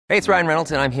Hey, it's Ryan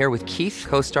Reynolds, and I'm here with Keith,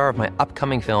 co-star of my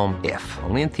upcoming film, If,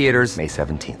 only in theaters May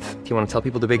 17th. Do you want to tell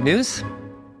people the big news?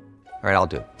 All right, I'll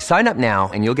do it. Sign up now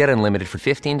and you'll get unlimited for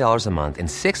 $15 a month and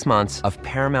 6 months of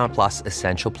Paramount Plus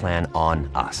Essential Plan on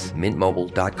us.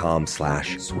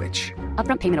 MintMobile.com/switch.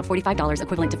 Upfront payment of $45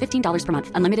 equivalent to $15 per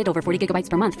month. Unlimited over 40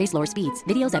 gigabytes per month. Face lower speeds.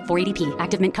 Videos at 480p.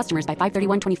 Active Mint customers by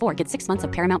 531.24 get 6 months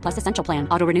of Paramount Plus Essential Plan.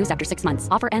 Auto renews after 6 months.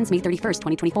 Offer ends May 31st,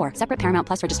 2024. Separate Paramount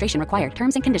Plus registration required.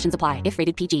 Terms and conditions apply if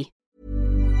rated PG.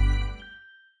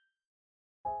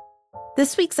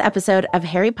 This week's episode of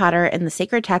Harry Potter and the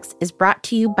Sacred Text is brought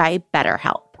to you by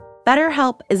BetterHelp.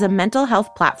 BetterHelp is a mental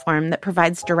health platform that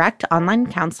provides direct online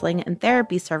counseling and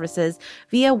therapy services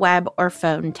via web or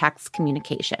phone text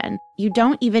communication. You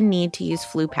don't even need to use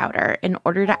flu powder in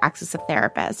order to access a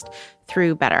therapist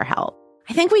through BetterHelp.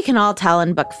 I think we can all tell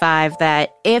in Book 5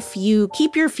 that if you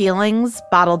keep your feelings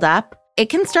bottled up, it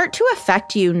can start to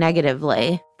affect you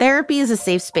negatively. Therapy is a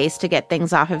safe space to get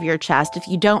things off of your chest if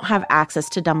you don't have access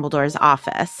to Dumbledore's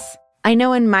office. I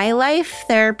know in my life,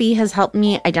 therapy has helped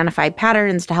me identify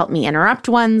patterns to help me interrupt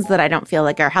ones that I don't feel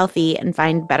like are healthy and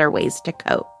find better ways to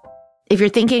cope. If you're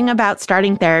thinking about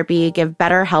starting therapy, give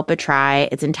BetterHelp a try.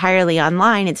 It's entirely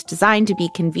online. It's designed to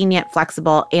be convenient,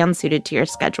 flexible, and suited to your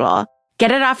schedule. Get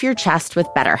it off your chest with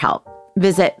BetterHelp.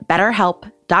 Visit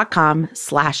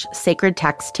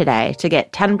BetterHelp.com/sacredtext today to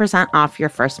get 10% off your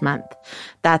first month.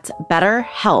 That's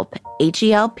BetterHelp,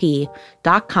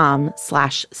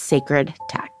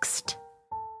 HELP.com/sacredtext.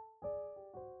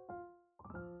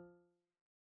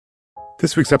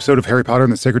 This week's episode of Harry Potter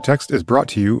and the Sacred Text is brought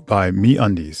to you by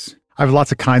MeUndies. I have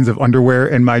lots of kinds of underwear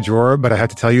in my drawer, but I have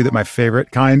to tell you that my favorite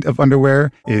kind of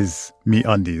underwear is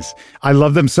MeUndies. I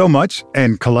love them so much,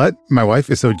 and Colette, my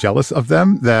wife, is so jealous of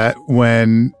them that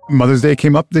when Mother's Day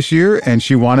came up this year and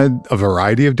she wanted a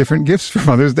variety of different gifts for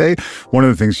Mother's Day, one of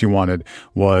the things she wanted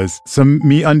was some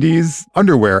MeUndies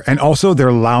underwear and also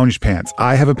their lounge pants.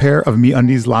 I have a pair of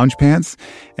MeUndies lounge pants,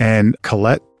 and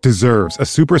Colette deserves a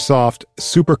super soft,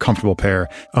 super comfortable pair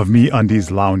of MeUndies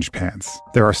lounge pants.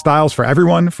 There are styles for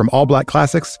everyone, from all black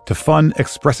classics to fun,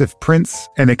 expressive prints,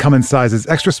 and they come in sizes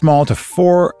extra small to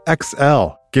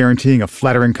 4XL, guaranteeing a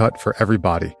flattering cut for every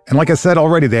body. And like I said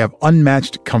already, they have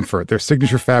unmatched comfort. Their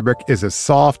signature fabric is as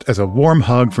soft as a warm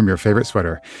hug from your favorite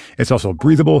sweater. It's also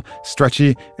breathable,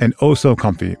 stretchy, and oh so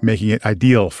comfy, making it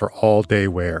ideal for all-day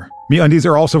wear. MeUndies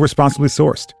are also responsibly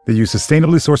sourced. They use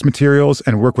sustainably sourced materials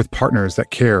and work with partners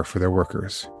that care for their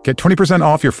workers. Get 20%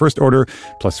 off your first order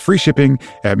plus free shipping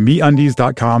at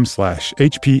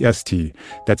MeUndies.com/HPST.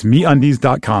 That's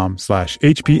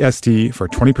MeUndies.com/HPST for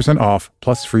 20% off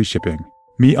plus free shipping.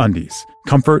 MeUndies.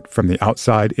 Comfort from the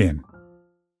outside in.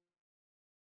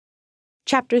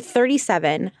 Chapter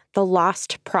 37, The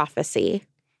Lost Prophecy.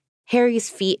 Harry's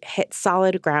feet hit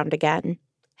solid ground again.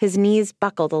 His knees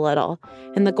buckled a little,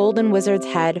 and the Golden Wizard's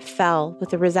head fell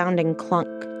with a resounding clunk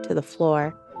to the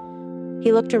floor.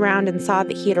 He looked around and saw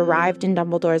that he had arrived in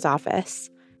Dumbledore's office.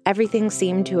 Everything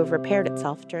seemed to have repaired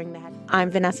itself during the head.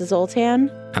 I'm Vanessa Zoltan.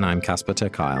 And I'm Casper ter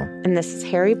Kuile. And this is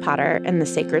Harry Potter and the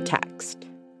Sacred Text.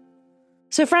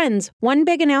 So friends, one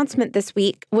big announcement this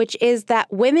week, which is that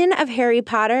Women of Harry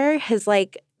Potter has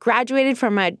graduated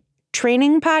from a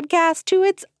training podcast to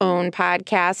its own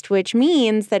podcast, which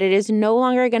means that it is no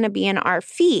longer going to be in our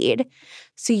feed.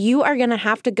 So you are going to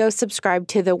have to go subscribe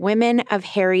to the Women of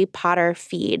Harry Potter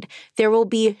feed. There will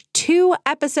be 2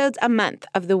 episodes a month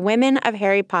of the Women of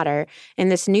Harry Potter in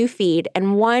this new feed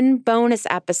and 1 bonus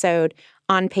episode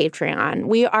on Patreon.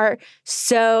 We are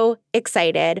so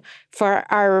excited for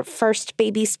our first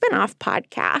baby spinoff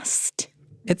podcast.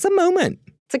 It's a moment.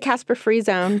 It's a Casper free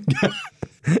zone.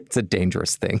 It's a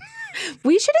dangerous thing.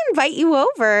 We should invite you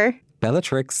over.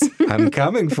 Bellatrix, I'm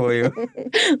coming for you.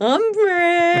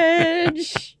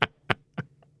 Umbridge.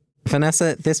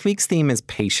 Vanessa, this week's theme is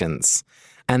patience.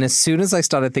 And as soon as I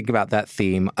started thinking about that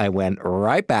theme, I went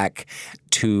right back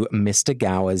to Mr.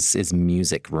 Gowers'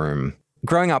 music room.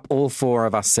 Growing up, all 4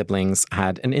 of us siblings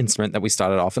had an instrument that we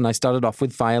started off, and I started off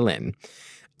with violin.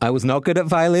 I was not good at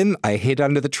violin. I hid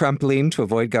under the trampoline to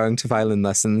avoid going to violin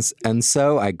lessons, and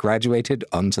so I graduated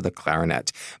onto the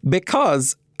clarinet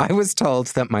because I was told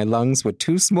that my lungs were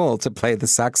too small to play the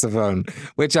saxophone,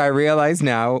 which I realize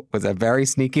now was a very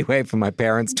sneaky way for my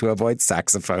parents to avoid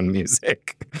saxophone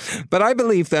music. But I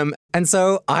believe them, and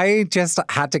so I just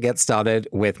had to get started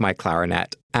with my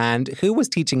clarinet. And who was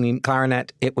teaching me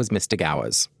clarinet? It was Mr.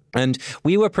 Gowers. And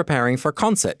we were preparing for a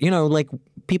concert,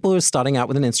 people who are starting out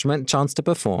with an instrument, chance to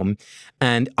perform.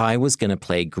 And I was going to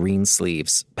play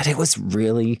Greensleeves, but it was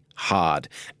really hard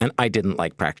and I didn't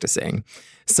like practicing.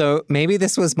 So maybe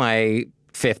this was my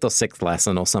fifth or sixth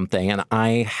lesson or something, and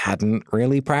I hadn't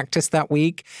really practiced that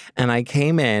week. And I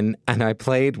came in and I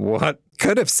played what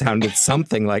could have sounded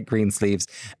something like Greensleeves.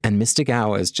 And Mr.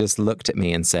 Gowers just looked at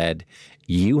me and said,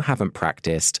 "You haven't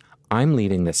practiced. I'm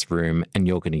leaving this room and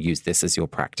you're going to use this as your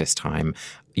practice time.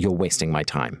 You're wasting my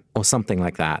time," or something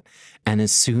like that. And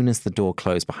as soon as the door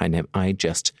closed behind him, I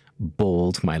just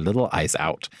bawled my little eyes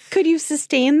out. Could you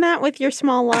sustain that with your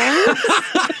small lungs?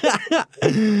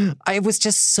 It was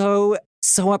just so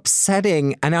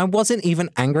upsetting. And I wasn't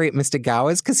even angry at Mr.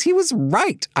 Gowers because he was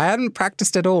right. I hadn't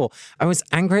practiced at all. I was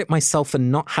angry at myself for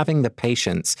not having the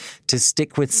patience to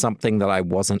stick with something that I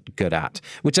wasn't good at,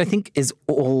 which I think is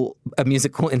all a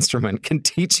musical instrument can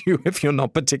teach you if you're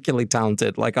not particularly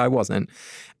talented, like I wasn't.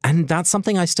 And that's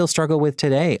something I still struggle with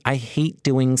today. I hate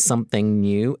doing something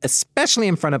new, especially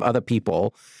in front of other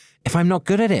people, if I'm not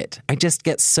good at it. I just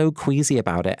get so queasy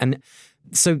about it. And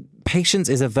so patience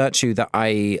is a virtue that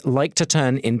I like to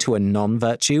turn into a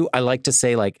non-virtue. I like to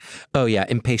say like, oh yeah,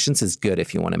 impatience is good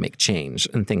if you want to make change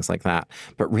and things like that.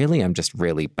 But really, I'm just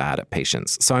really bad at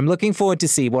patience. So I'm looking forward to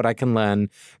see what I can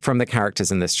learn from the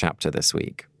characters in this chapter this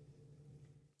week.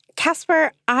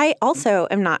 Casper, I also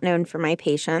am not known for my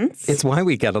patience. It's why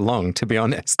we get along, to be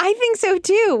honest. I think so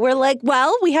too. We're like,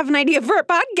 well, we have an idea for a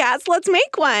podcast. Let's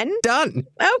make one. Done.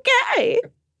 Okay.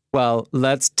 Well,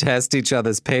 let's test each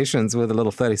other's patience with a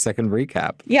little 30-second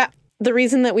recap. Yeah. The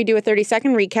reason that we do a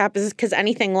 30-second recap is because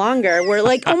anything longer, we're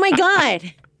like, oh my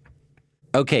God.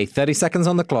 Okay, 30 seconds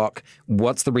on the clock.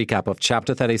 What's the recap of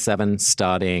chapter 37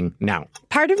 starting now?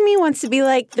 Part of me wants to be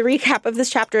like, the recap of this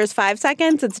chapter is 5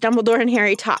 seconds. It's Dumbledore and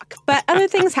Harry talk. But other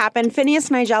things happen. Phineas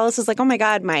Nigellus is like, oh my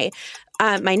God, my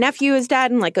nephew is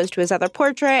dead, and like goes to his other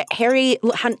portrait.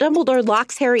 Dumbledore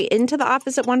locks Harry into the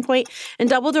office at one point, and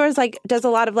Dumbledore's like does a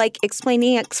lot of like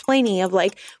explaining of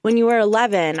like, when you were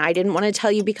 11, I didn't want to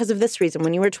tell you because of this reason.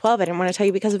 When you were 12, I didn't want to tell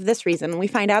you because of this reason. And we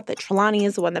find out that Trelawney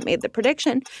is the one that made the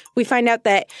prediction. We find out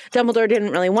that Dumbledore didn't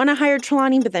really want to hire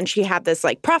Trelawney, but then she had this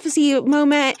like prophecy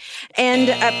moment, and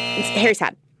Harry's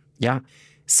sad. Yeah.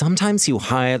 Sometimes you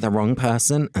hire the wrong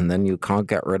person and then you can't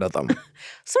get rid of them.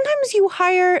 Sometimes you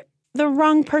hire the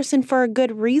wrong person for a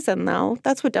good reason, though.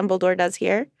 That's what Dumbledore does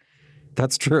here.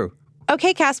 That's true.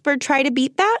 Okay, Casper, try to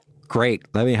beat that. Great.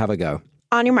 Let me have a go.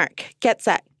 On your mark. Get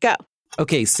set. Go.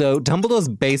 Okay, so Dumbledore's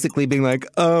basically being like,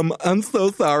 I'm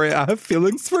so sorry, I have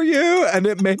feelings for you, and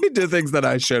it made me do things that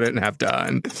I shouldn't have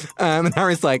done. And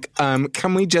Harry's like,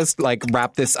 can we just, like,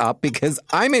 wrap this up? Because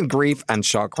I'm in grief and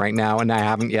shock right now, and I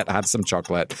haven't yet had some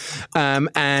chocolate.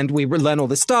 And we learn all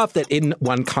this stuff that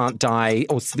one can't die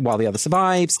while the other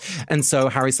survives. And so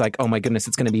Harry's like, oh my goodness,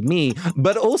 it's going to be me.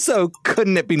 But also,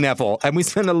 couldn't it be Neville? And we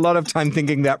spend a lot of time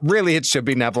thinking that really it should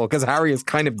be Neville, because Harry is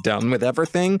kind of done with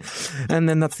everything. And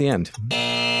then that's the end.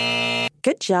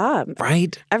 Good job.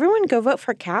 Right? Everyone go vote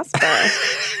for Casper.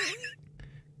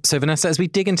 So, Vanessa, as we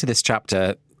dig into this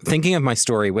chapter, thinking of my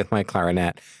story with my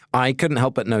clarinet, I couldn't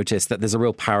help but notice that there's a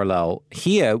real parallel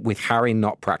here with Harry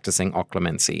not practicing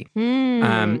occlumency.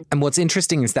 And what's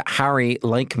interesting is that Harry,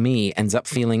 like me, ends up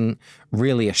feeling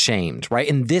really ashamed, right?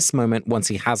 In this moment, once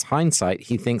he has hindsight,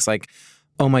 he thinks like,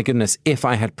 oh my goodness, if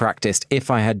I had practiced,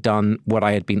 if I had done what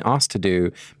I had been asked to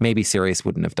do, maybe Sirius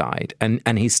wouldn't have died.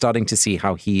 And he's starting to see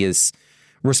how he is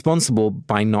responsible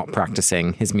by not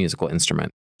practicing his musical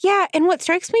instrument. Yeah, and what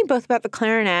strikes me both about the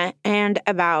clarinet and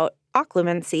about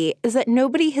occlumency is that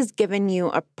nobody has given you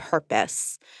a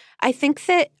purpose. I think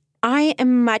that I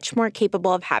am much more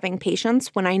capable of having patience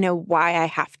when I know why I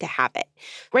have to have it,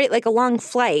 right? Like a long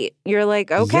flight, you're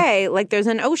like, okay, like there's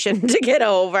an ocean to get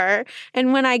over.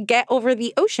 And when I get over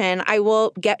the ocean, I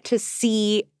will get to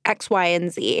see X, Y,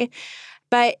 and Z.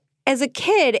 But as a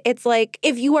kid, it's like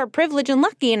if you are privileged and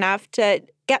lucky enough to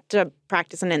get to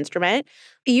practice an instrument,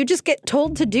 you just get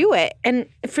told to do it. And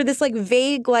for this like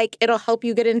vague, like it'll help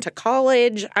you get into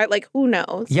college, who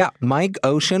knows? Yeah, my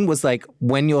ocean was like,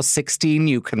 when you're 16,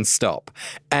 you can stop.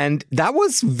 And that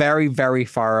was very, very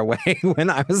far away when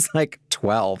I was like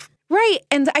 12. Right.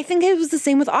 And I think it was the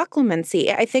same with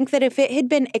occlumency. I think that if it had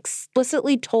been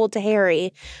explicitly told to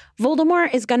Harry,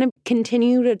 Voldemort is going to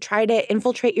continue to try to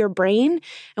infiltrate your brain,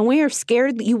 and we are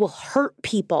scared that you will hurt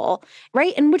people,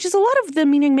 right? And which is a lot of the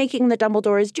meaning making that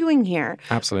Dumbledore is doing here.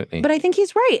 Absolutely. But I think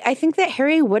he's right. I think that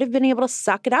Harry would have been able to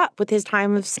suck it up with his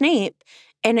time of Snape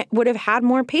and would have had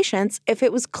more patience if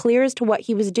it was clear as to what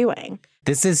he was doing.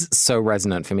 This is so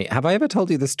resonant for me. Have I ever told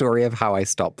you the story of how I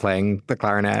stopped playing the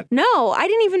clarinet? No, I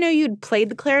didn't even know you'd played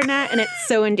the clarinet, and it's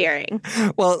so endearing.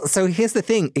 Well, so here's the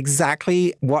thing.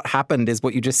 Exactly what happened is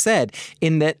what you just said,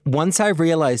 in that once I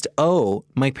realized, oh,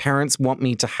 my parents want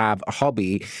me to have a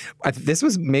hobby. This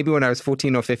was maybe when I was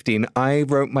 14 or 15. I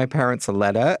wrote my parents a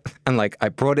letter, and I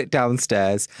brought it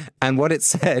downstairs, and what it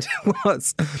said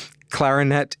was,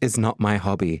 clarinet is not my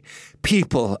hobby.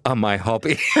 People are my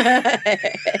hobby.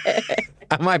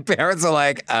 And my parents are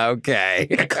like, okay.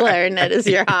 Clarinet is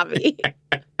your hobby.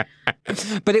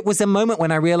 But it was a moment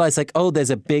when I realized, there's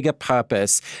a bigger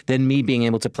purpose than me being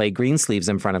able to play Greensleeves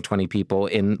in front of 20 people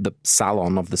in the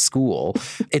salon of the school.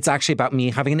 It's actually about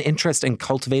me having an interest in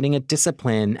cultivating a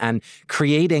discipline and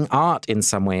creating art in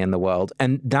some way in the world.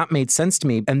 And that made sense to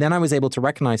me. And then I was able to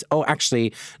recognize,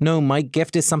 actually, no, my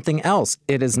gift is something else.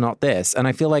 It is not this. And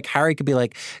I feel like Harry could be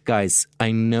like, guys,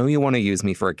 I know you want to use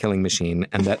me for a killing machine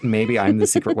and that maybe I'm the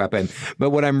secret weapon,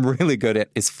 but what I'm really good at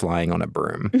is flying on a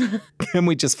broom. Can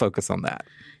we just focus on that?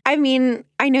 I mean,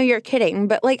 I know you're kidding,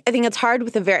 but I think it's hard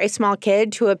with a very small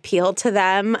kid to appeal to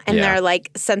them and their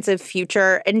sense of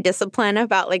future and discipline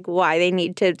about why they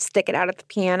need to stick it out at the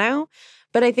piano.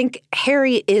 But I think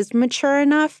Harry is mature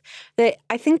enough that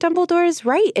I think Dumbledore is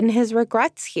right in his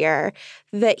regrets here,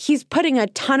 that he's putting a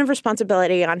ton of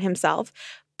responsibility on himself.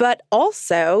 But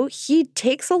also, he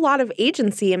takes a lot of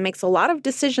agency and makes a lot of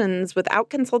decisions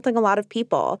without consulting a lot of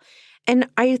people. And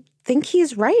I think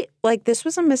he's right. This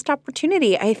was a missed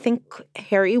opportunity. I think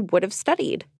Harry would have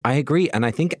studied. I agree. And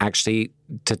I think actually,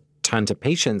 to turn to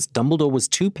patience, Dumbledore was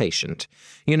too patient.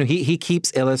 He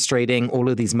keeps illustrating all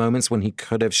of these moments when he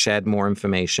could have shared more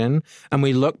information. And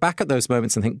we look back at those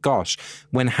moments and think, gosh,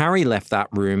 when Harry left that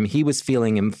room, he was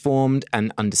feeling informed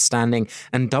and understanding.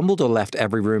 And Dumbledore left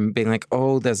every room being like,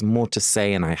 oh, there's more to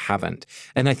say and I haven't.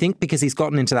 And I think because he's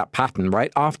gotten into that pattern,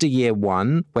 right? After year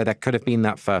one, where there could have been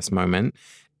that first moment,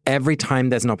 every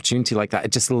time there's an opportunity like that,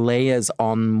 it just layers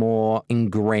on more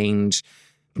ingrained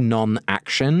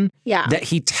non-action that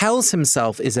he tells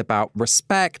himself is about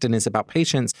respect and is about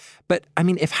patience. But I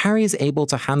mean, if Harry is able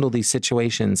to handle these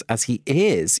situations as he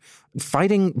is,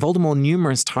 fighting Voldemort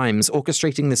numerous times,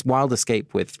 orchestrating this wild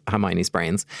escape with Hermione's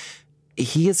brains,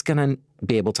 he is going to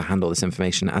be able to handle this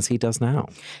information as he does now.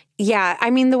 Yeah, I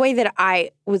mean, the way that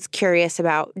I was curious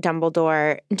about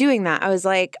Dumbledore doing that, I was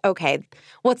like, okay,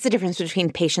 what's the difference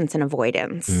between patience and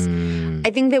avoidance?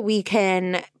 I think that we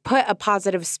can put a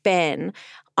positive spin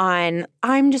on,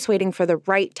 I'm just waiting for the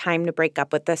right time to break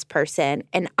up with this person,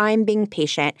 and I'm being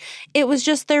patient. It was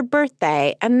just their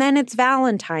birthday, and then it's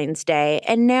Valentine's Day,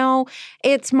 and now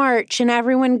it's March, and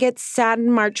everyone gets sad in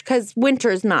March because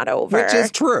winter's not over. Which is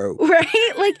true.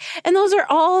 Right? And those are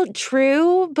all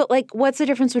true, but what's the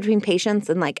difference between patience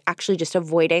and actually just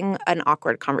avoiding an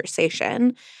awkward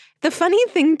conversation? The funny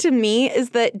thing to me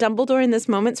is that Dumbledore in this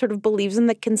moment sort of believes in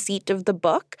the conceit of the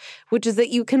book, which is that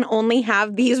you can only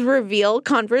have these reveal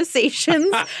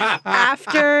conversations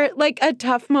after a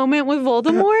tough moment with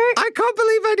Voldemort. I can't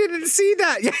believe I didn't see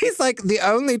that. Yeah, he's the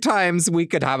only times we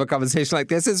could have a conversation like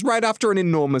this is right after an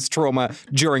enormous trauma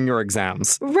during your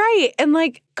exams. Right. And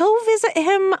go visit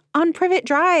him on Privet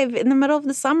Drive in the middle of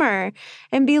the summer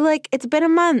and be like, it's been a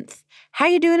month. How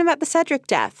you doing about the Cedric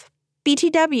death?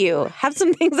 BTW, have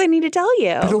some things I need to tell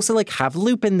you. But also, have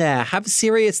Lupin there, have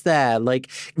Sirius there.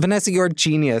 Vanessa, you're a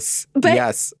genius.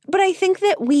 Yes. But I think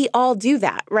that we all do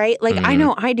that, right? I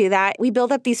know I do that. We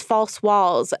build up these false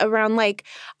walls around,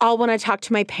 I'll want to talk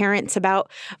to my parents about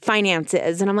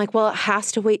finances. And I'm like, well, it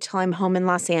has to wait till I'm home in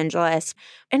Los Angeles.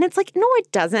 And it's no,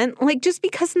 it doesn't. Just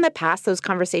because in the past those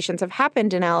conversations have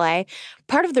happened in LA,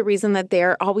 part of the reason that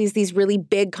there are always these really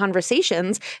big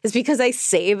conversations is because I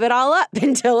save it all up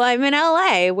until I'm in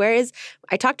LA. Whereas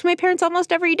I talk to my parents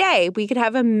almost every day. We could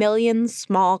have a million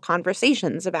small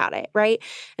conversations about it, right?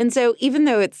 And so even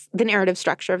though it's the narrative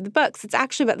structure of the books, it's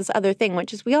actually about this other thing,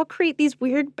 which is we all create these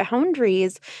weird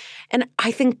boundaries. And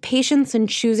I think patience and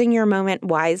choosing your moment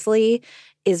wisely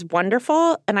is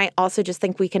wonderful. And I also just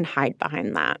think we can hide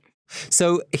behind that.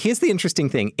 So here's the interesting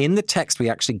thing. In the text, we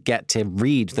actually get to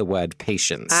read the word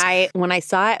patience. When I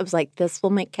saw it, I was like, this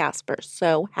will make Casper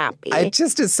so happy. It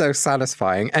just is so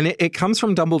satisfying. And it comes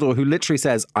from Dumbledore, who literally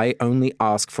says, I only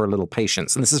ask for a little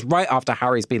patience. And this is right after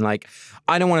Harry's been like,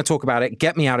 I don't want to talk about it.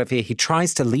 Get me out of here. He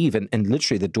tries to leave and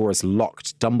literally the door is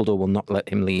locked. Dumbledore will not let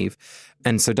him leave.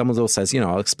 And so Dumbledore says,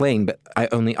 I'll explain, but I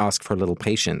only ask for a little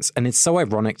patience. And it's so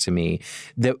ironic to me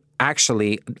that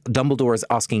actually Dumbledore is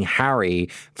asking Harry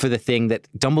for the thing that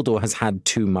Dumbledore has had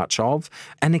too much of.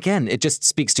 And again, it just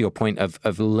speaks to your point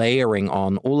of layering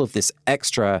on all of this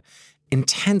extra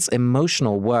intense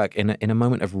emotional work in a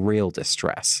moment of real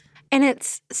distress. And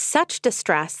it's such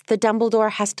distress that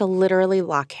Dumbledore has to literally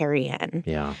lock Harry in.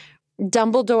 Yeah.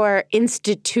 Dumbledore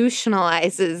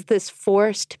institutionalizes this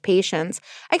forced patience.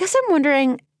 I guess I'm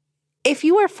wondering, if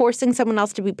you are forcing someone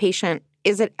else to be patient,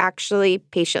 is it actually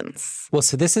patience? Well,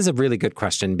 so this is a really good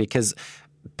question, because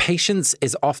patience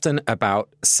is often about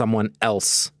someone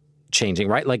else changing,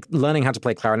 right? Like learning how to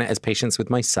play clarinet is patience with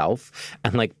myself,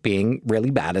 and like being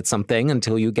really bad at something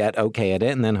until you get okay at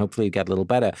it, and then hopefully you get a little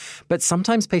better. But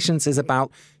sometimes patience is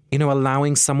about,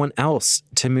 allowing someone else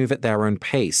to move at their own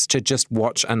pace, to just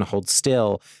watch and hold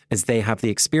still as they have the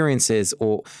experiences,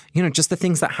 or, just the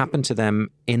things that happen to them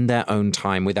in their own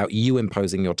time without you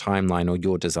imposing your timeline or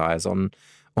your desires on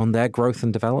their growth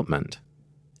and development.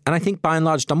 And I think by and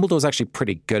large, Dumbledore's actually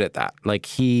pretty good at that. Like,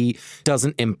 he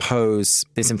doesn't impose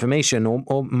this information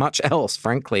or much else,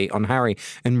 frankly, on Harry,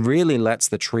 and really lets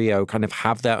the trio kind of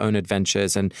have their own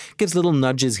adventures and gives little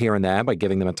nudges here and there by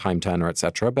giving them a time turner,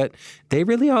 etc. But they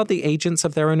really are the agents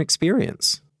of their own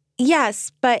experience.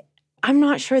 Yes, but I'm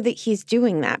not sure that he's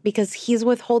doing that because he's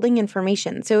withholding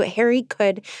information. So Harry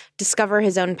could discover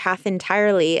his own path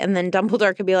entirely, and then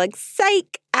Dumbledore could be like,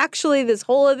 psych, actually, this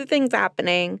whole other thing's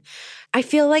happening. I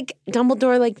feel like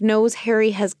Dumbledore knows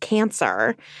Harry has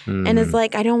cancer and is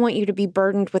like, I don't want you to be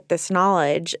burdened with this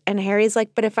knowledge. And Harry's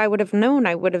like, but if I would have known,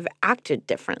 I would have acted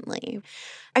differently.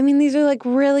 I mean, these are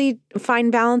really fine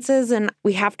balances, and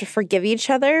we have to forgive each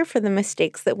other for the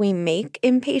mistakes that we make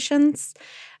in patience.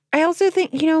 I also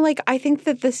think, I think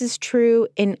that this is true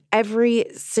in every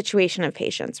situation of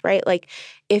patience, right? Like,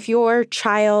 if your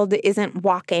child isn't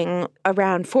walking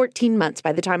around 14 months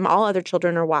by the time all other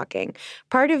children are walking,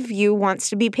 part of you wants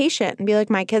to be patient and be like,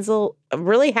 my kid's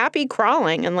really happy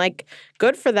crawling, and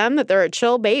good for them that they're a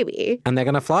chill baby. And they're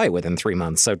going to fly within 3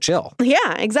 months, so chill.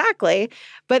 Yeah, exactly.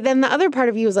 But then the other part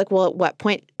of you is like, well, at what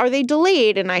point are they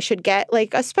delayed? And I should get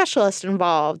a specialist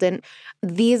involved. And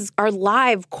these are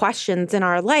live questions in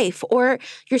our life. Or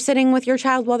you're sitting with your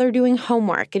child while they're doing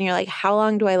homework and you're like, how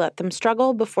long do I let them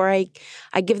struggle before I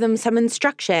give them some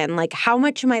instruction? How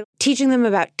much am I teaching them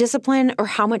about discipline, or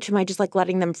how much am I just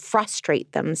letting them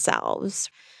frustrate themselves?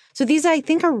 So these, I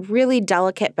think, are really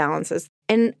delicate balances.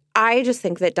 And I just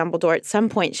think that Dumbledore at some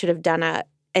point should have done an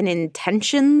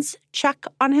intentions check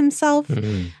on himself.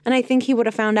 Mm-hmm. And I think he would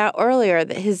have found out earlier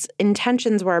that his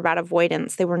intentions were about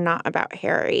avoidance. They were not about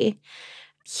Harry.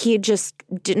 He just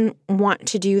didn't want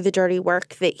to do the dirty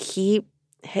work that he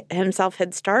himself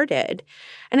had started.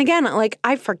 And again,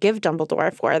 I forgive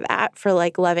Dumbledore for that, for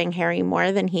loving Harry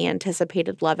more than he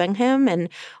anticipated loving him, and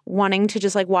wanting to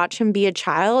just watch him be a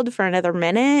child for another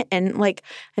minute. And I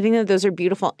think that those are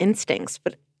beautiful instincts,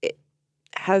 but it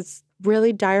has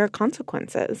really dire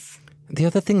consequences. The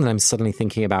other thing that I'm suddenly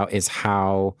thinking about is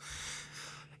how,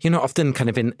 often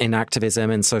kind of in activism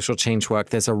and social change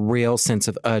work, there's a real sense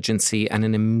of urgency and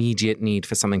an immediate need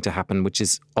for something to happen, which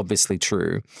is obviously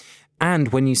true. And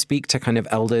when you speak to kind of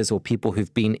elders or people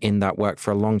who've been in that work for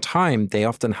a long time, they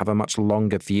often have a much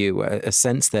longer view, a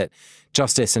sense that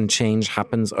justice and change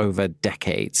happens over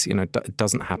decades, it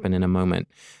doesn't happen in a moment.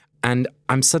 And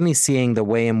I'm suddenly seeing the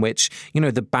way in which,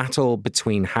 the battle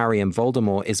between Harry and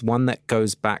Voldemort is one that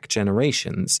goes back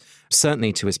generations,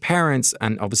 certainly to his parents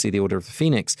and obviously the Order of the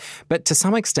Phoenix. But to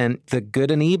some extent, the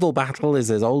good and evil battle is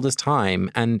as old as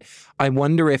time. And I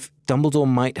wonder if Dumbledore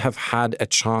might have had a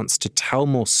chance to tell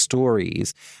more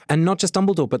stories, and not just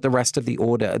Dumbledore, but the rest of the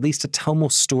Order, at least to tell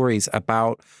more stories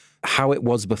about how it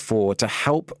was before, to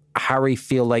help Harry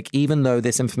feel like even though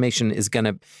this information is going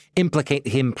to implicate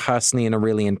him personally in a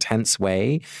really intense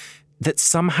way, that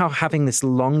somehow having this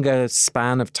longer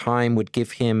span of time would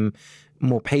give him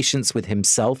more patience with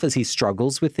himself as he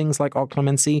struggles with things like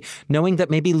occlumency, knowing that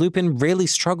maybe Lupin really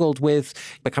struggled with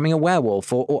becoming a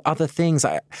werewolf or other things.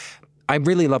 I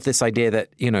really love this idea that,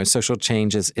 social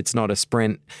change it's not a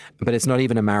sprint, but it's not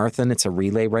even a marathon. It's a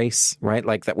relay race, right?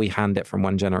 That we hand it from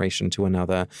one generation to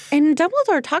another. And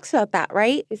Dumbledore talks about that,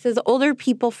 right? He says older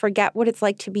people forget what it's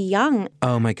like to be young.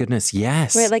 Oh, my goodness,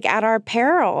 yes. Right, at our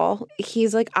peril.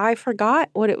 He's like, I forgot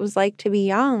what it was like to be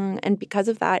young. And because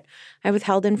of that, I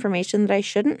withheld information that I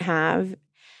shouldn't have.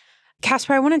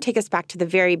 Casper, I want to take us back to the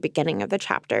very beginning of the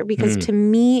chapter, because to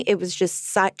me, it was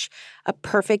just such a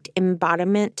perfect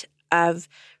embodiment of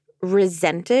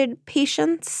resented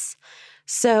patience.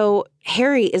 So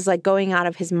Harry is going out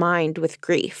of his mind with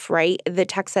grief, right? The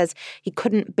text says he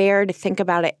couldn't bear to think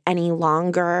about it any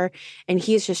longer. And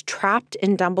he's just trapped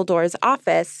in Dumbledore's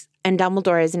office, and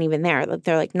Dumbledore isn't even there.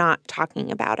 They're not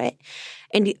talking about it.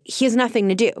 And he has nothing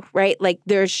to do, right?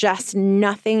 There's just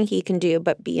nothing he can do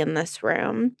but be in this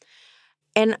room.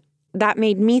 And that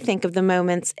made me think of the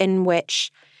moments in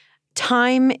which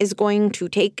time is going to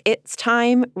take its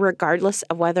time regardless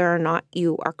of whether or not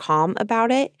you are calm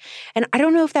about it. And I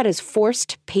don't know if that is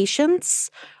forced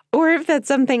patience or if that's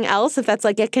something else, if that's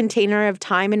like a container of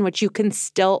time in which you can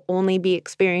still only be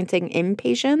experiencing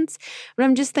impatience. But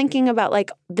I'm just thinking about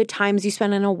like the times you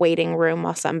spend in a waiting room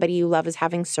while somebody you love is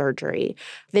having surgery,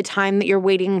 the time that you're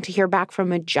waiting to hear back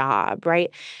from a job, right?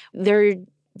 There are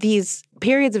these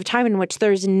periods of time in which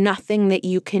there's nothing that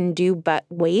you can do but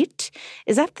wait.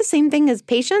 Is that the same thing as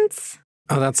patience?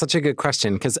 Oh, that's such a good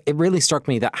question, because it really struck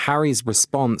me that Harry's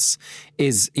response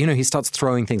is, he starts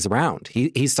throwing things around.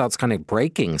 He starts kind of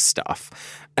breaking stuff.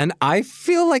 And I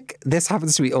feel like this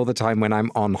happens to me all the time when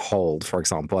I'm on hold, for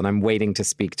example, and I'm waiting to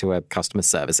speak to a customer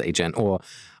service agent, or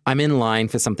I'm in line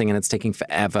for something and it's taking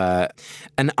forever.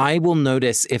 And I will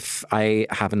notice if I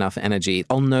have enough energy,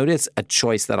 I'll notice a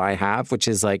choice that I have, which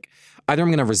is like, either I'm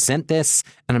going to resent this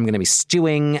and I'm going to be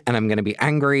stewing and I'm going to be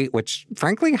angry, which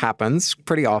frankly happens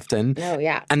pretty often. Oh,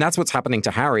 yeah. And that's what's happening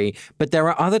to Harry. But there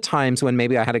are other times when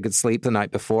maybe I had a good sleep the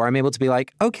night before. I'm able to be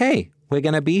like, okay, we're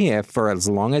going to be here for as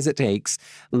long as it takes.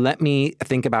 Let me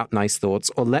think about nice thoughts,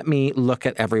 or let me look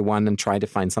at everyone and try to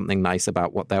find something nice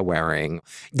about what they're wearing.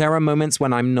 There are moments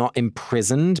when I'm not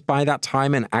imprisoned by that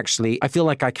time, and actually I feel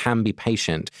like I can be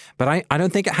patient. But I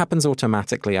don't think it happens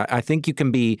automatically. I think you can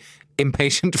be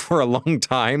impatient for a long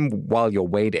time while you're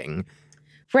waiting.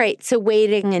 Right. So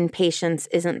waiting and patience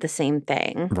isn't the same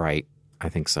thing. Right. I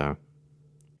think so.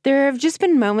 There have just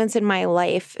been moments in my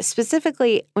life,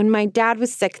 specifically when my dad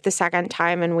was sick the second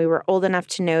time and we were old enough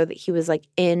to know that he was like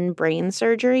in brain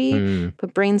surgery,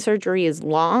 but brain surgery is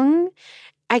long.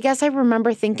 I guess I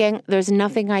remember thinking there's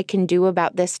nothing I can do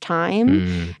about this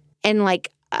time. And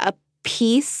like a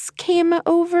peace came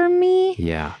over me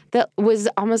that was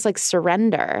almost like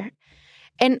surrender.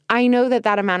 And I know that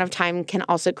that amount of time can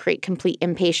also create complete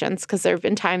impatience, because there have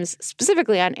been times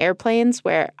specifically on airplanes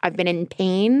where I've been in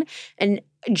pain and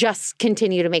just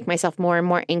continue to make myself more and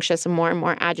more anxious and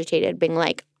more agitated, being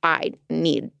like, I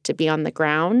need to be on the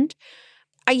ground.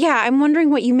 I'm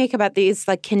wondering what you make about these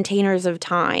like containers of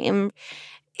time.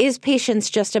 Is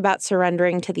patience just about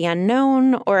surrendering to the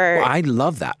unknown, or? Well, I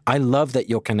love that. I love that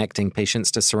you're connecting patience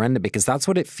to surrender, because that's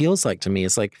what it feels like to me.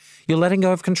 It's like you're letting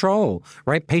go of control,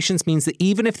 right? Patience means that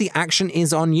even if the action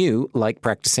is on you, like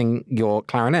practicing your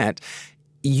clarinet,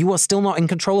 you are still not in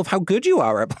control of how good you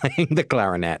are at playing the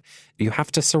clarinet. You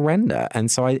have to surrender. And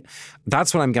so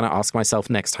that's what I'm going to ask myself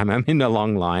next time I'm in a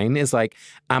long line is like,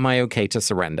 am I okay to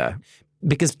surrender?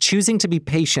 Because choosing to be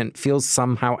patient feels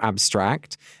somehow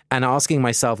abstract, and asking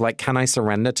myself, like, can I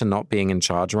surrender to not being in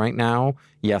charge right now?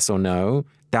 Yes or no?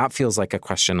 That feels like a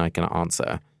question I can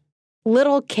answer.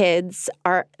 Little kids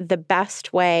are the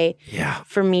best way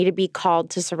for me to be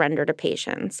called to surrender to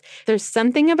patience. There's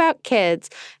something about kids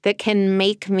that can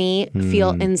make me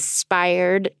feel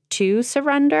inspired to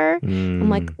surrender.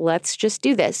 I'm like, let's just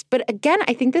do this. But again,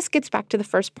 I think this gets back to the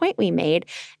first point we made,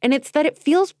 and it's that it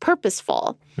feels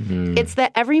purposeful. It's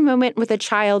that every moment with a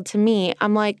child, to me,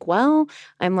 I'm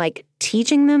like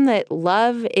teaching them that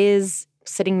love is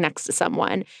sitting next to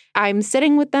someone. I'm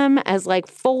sitting with them as like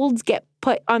folds get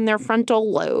put on their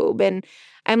frontal lobe, and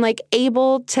I'm like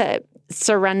able to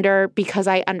surrender because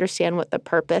I understand what the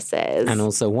purpose is. And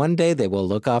also one day they will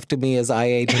look after me as I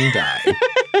age and die.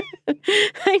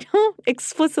 I don't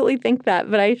explicitly think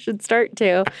that, but I should start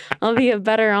to. I'll be a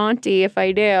better auntie if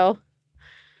I do.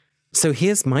 So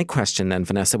here's my question then,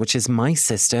 Vanessa, which is my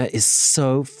sister is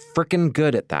so freaking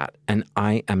good at that, and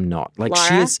I am not. Like Laura?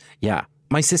 she is,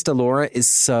 my sister Laura is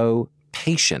so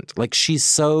patient. Like she's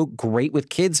so great with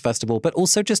kids, first of all, but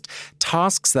also just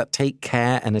tasks that take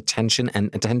care and attention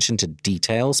to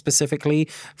detail specifically,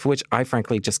 for which I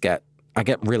frankly I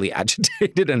get really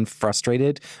agitated and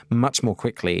frustrated much more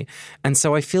quickly. And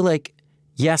so I feel like,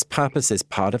 yes, purpose is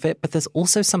part of it, but there's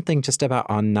also something just about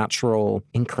our natural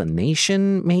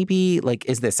inclination, maybe. Like,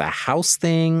 is this a house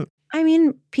thing? I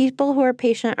mean, people who are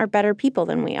patient are better people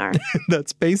than we are.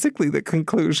 That's basically the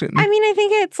conclusion. I mean, I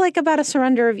think it's like about a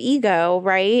surrender of ego,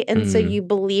 right? And so you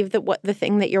believe that the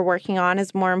thing that you're working on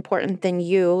is more important than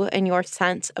you and your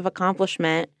sense of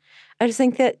accomplishment. I just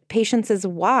think that patience is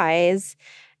wise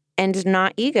and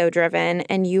not ego-driven,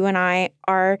 and you and I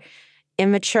are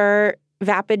immature,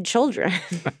 vapid children.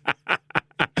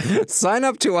 Sign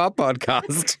up to our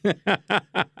podcast.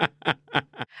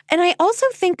 And I also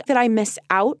think that I miss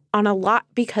out on a lot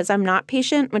because I'm not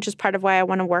patient, which is part of why I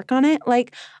want to work on it.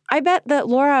 Like, I bet that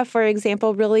Laura, for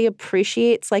example, really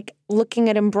appreciates like looking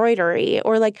at embroidery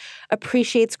or like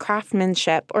appreciates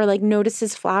craftsmanship or like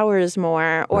notices flowers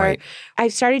more. Or Right.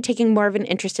 I've started taking more of an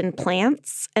interest in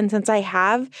plants. And since I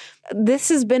have, this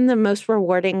has been the most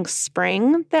rewarding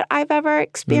spring that I've ever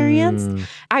experienced.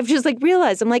 I've just like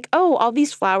realized, I'm like, oh, all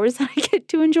these flowers that I get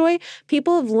to enjoy,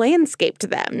 people have landscaped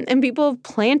them and people have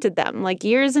planted them like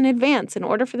years in advance in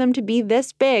order for them to be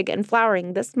this big and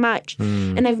flowering this much.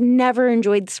 And I've never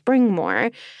enjoyed spring more.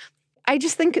 I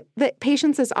just think that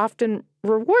patience is often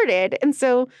rewarded. And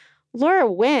so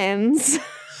Laura wins.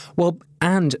 Well,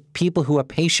 and people who are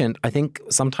patient, I think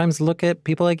sometimes look at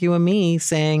people like you and me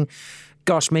saying,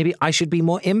 gosh, maybe I should be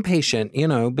more impatient,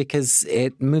 because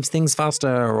it moves things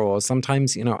faster, or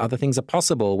sometimes, other things are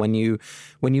possible when you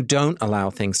don't allow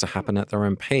things to happen at their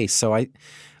own pace. So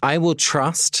I will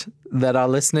trust that our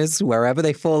listeners, wherever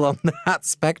they fall on that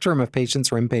spectrum of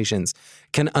patience or impatience,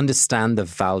 can understand the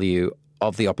value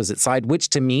of the opposite side, which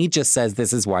to me just says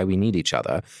this is why we need each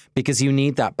other, because you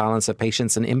need that balance of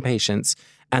patience and impatience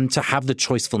and to have the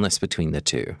choicefulness between the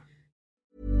two.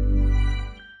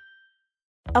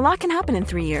 A lot can happen in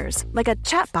 3 years, like a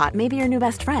chatbot may be your new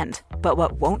best friend. But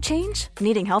what won't change?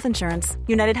 Needing health insurance.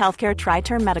 United Healthcare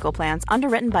Tri-Term Medical Plans,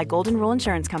 underwritten by Golden Rule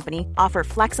Insurance Company, offer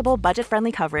flexible,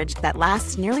 budget-friendly coverage that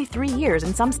lasts nearly 3 years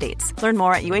in some states. Learn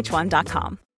more at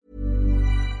uh1.com.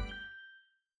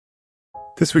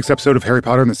 This week's episode of Harry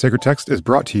Potter and the Sacred Text is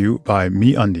brought to you by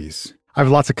MeUndies. I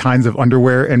have lots of kinds of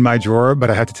underwear in my drawer,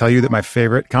 but I have to tell you that my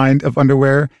favorite kind of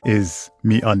underwear is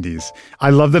MeUndies.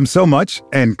 I love them so much,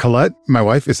 and Colette, my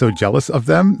wife, is so jealous of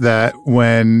them that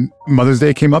when Mother's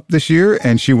Day came up this year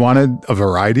and she wanted a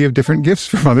variety of different gifts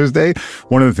for Mother's Day,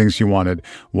 one of the things she wanted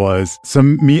was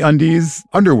some MeUndies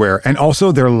underwear and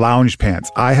also their lounge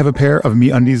pants. I have a pair of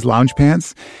MeUndies lounge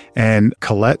pants, and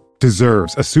Colette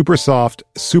deserves a super soft,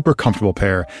 super comfortable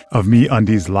pair of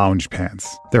MeUndies lounge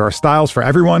pants. There are styles for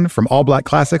everyone, from all black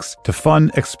classics to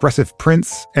fun, expressive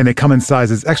prints, and they come in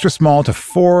sizes extra small to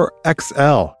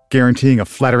 4XL, guaranteeing a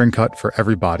flattering cut for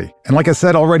every body. And like I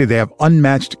said already, they have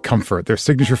unmatched comfort. Their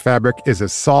signature fabric is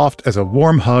as soft as a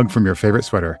warm hug from your favorite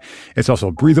sweater. It's also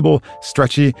breathable,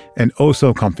 stretchy, and oh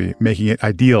so comfy, making it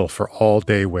ideal for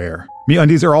all-day wear.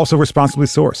 MeUndies are also responsibly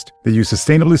sourced. They use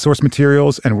sustainably sourced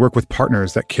materials and work with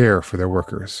partners that care for their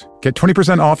workers. Get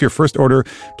 20% off your first order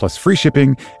plus free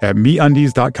shipping at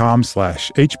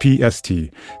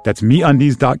MeUndies.com/HPST. That's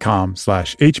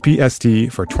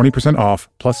MeUndies.com/HPST for 20% off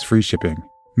plus free shipping.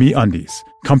 MeUndies.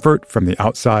 Comfort from the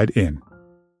outside in.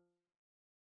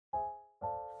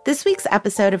 This week's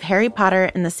episode of Harry Potter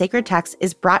and the Sacred Text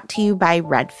is brought to you by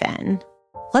Redfin.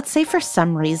 Let's say for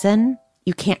some reason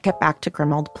you can't get back to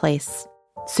Grimmauld Place,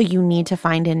 so you need to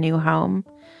find a new home.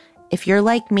 If you're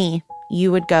like me,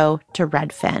 you would go to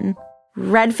Redfin.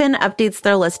 Redfin updates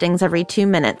their listings every 2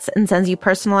 minutes and sends you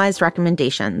personalized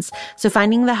recommendations, so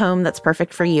finding the home that's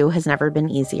perfect for you has never been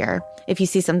easier. If you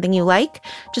see something you like,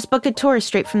 just book a tour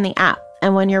straight from the app.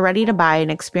 And when you're ready to buy,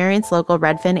 an experienced local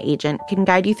Redfin agent can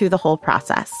guide you through the whole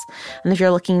process. And if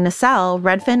you're looking to sell,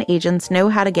 Redfin agents know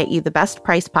how to get you the best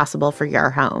price possible for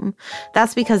your home.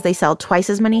 That's because they sell twice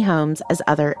as many homes as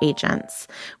other agents.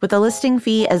 With a listing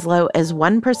fee as low as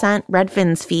 1%,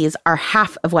 Redfin's fees are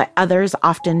half of what others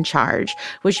often charge,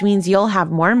 which means you'll have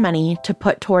more money to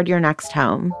put toward your next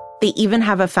home. They even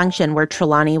have a function where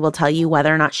Trelawney will tell you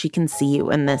whether or not she can see you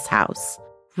in this house.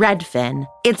 Redfin.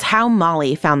 It's how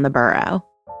Molly found the burrow.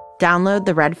 Download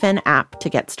the Redfin app to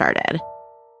get started.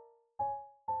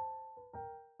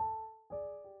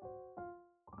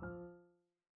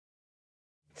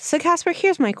 So, Casper,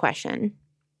 here's my question.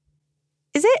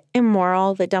 Is it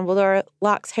immoral that Dumbledore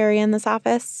locks Harry in this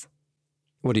office?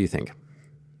 What do you think?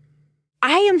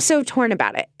 I am so torn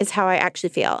about it, is how I actually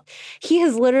feel. He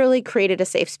has literally created a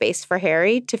safe space for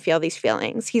Harry to feel these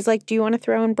feelings. He's like, do you want to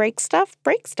throw and break stuff?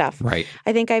 Break stuff. Right.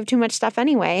 I think I have too much stuff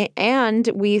anyway. And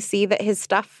we see that his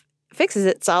stuff fixes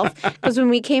itself because when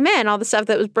we came in, all the stuff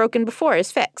that was broken before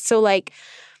is fixed. So, like,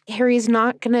 Harry's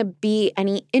not going to be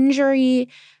any injury.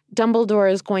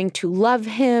 Dumbledore is going to love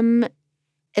him.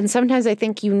 And sometimes I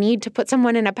think you need to put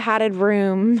someone in a padded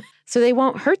room so they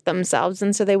won't hurt themselves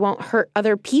and so they won't hurt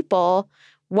other people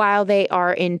while they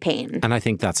are in pain. And I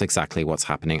think that's exactly what's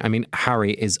happening. I mean,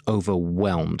 Harry is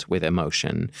overwhelmed with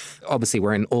emotion. Obviously,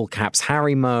 we're in all caps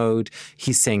Harry mode.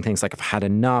 He's saying things like, I've had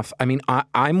enough. I mean,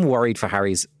 I'm worried for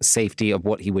Harry's safety of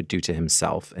what he would do to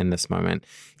himself in this moment.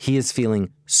 He is feeling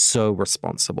so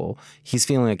responsible. He's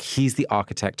feeling like he's the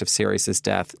architect of Sirius's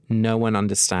death. No one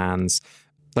understands.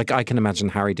 Like, I can imagine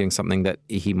Harry doing something that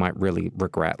he might really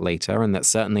regret later. And that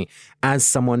certainly, as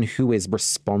someone who is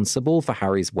responsible for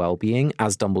Harry's well-being,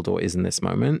 as Dumbledore is in this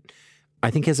moment, I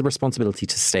think he has a responsibility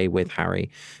to stay with Harry.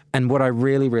 And what I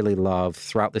really, really love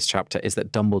throughout this chapter is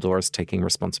that Dumbledore is taking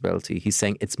responsibility. He's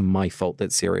saying, it's my fault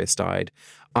that Sirius died.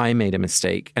 I made a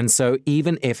mistake. And so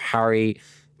even if Harry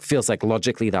feels like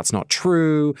logically that's not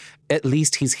true, at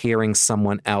least he's hearing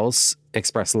someone else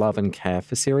express love and care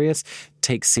for Sirius,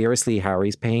 take seriously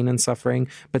Harry's pain and suffering,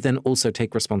 but then also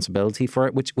take responsibility for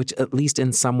it, which at least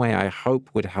in some way I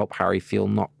hope would help Harry feel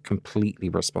not completely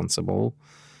responsible.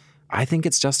 I think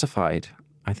it's justified.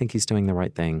 I think he's doing the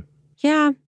right thing.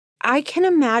 Yeah, I can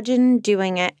imagine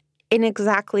doing it in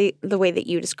exactly the way that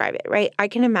you describe it, right? I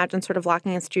can imagine sort of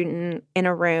locking a student in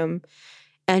a room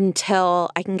until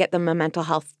I can get them a mental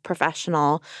health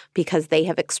professional because they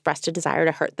have expressed a desire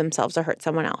to hurt themselves or hurt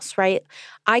someone else, right?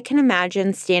 I can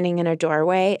imagine standing in a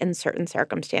doorway in certain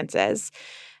circumstances.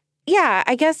 Yeah,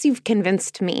 I guess you've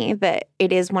convinced me that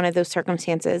it is one of those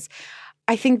circumstances.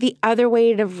 I think the other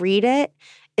way to read it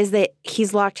is that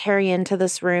he's locked Harry into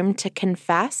this room to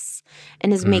confess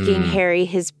and is making Harry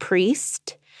his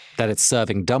priest. That it's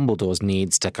serving Dumbledore's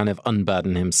needs to kind of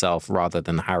unburden himself rather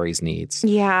than Harry's needs.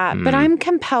 Yeah, but I'm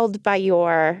compelled by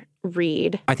your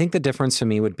read. I think the difference for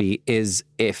me would be is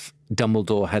if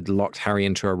Dumbledore had locked Harry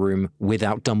into a room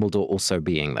without Dumbledore also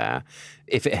being there.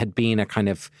 If it had been a kind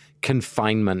of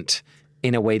confinement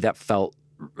in a way that felt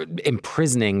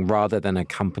imprisoning rather than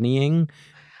accompanying.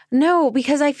 No,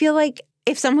 because I feel like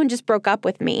if someone just broke up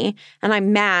with me and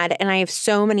I'm mad and I have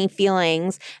so many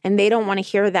feelings and they don't want to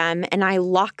hear them and I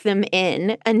lock them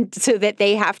in and so that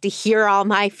they have to hear all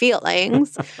my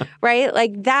feelings, right?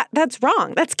 Like that's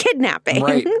wrong. That's kidnapping.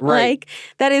 Right. Like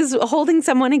that is holding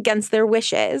someone against their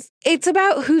wishes. It's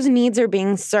about whose needs are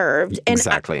being served.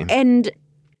 Exactly. And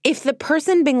if the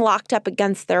person being locked up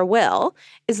against their will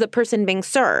is the person being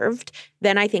served,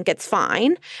 then I think it's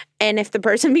fine. And if the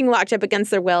person being locked up against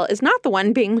their will is not the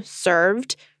one being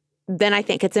served, then I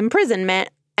think it's imprisonment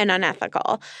and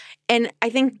unethical. And I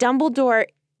think Dumbledore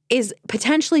is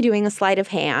potentially doing a sleight of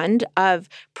hand of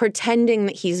pretending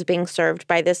that he's being served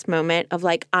by this moment of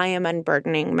like, I am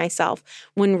unburdening myself,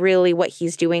 when really what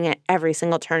he's doing at every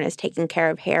single turn is taking care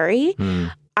of Harry.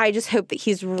 I just hope that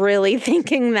he's really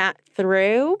thinking that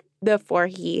through before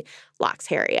he locks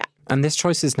Harry up. And this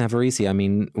choice is never easy. I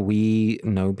mean, we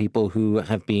know people who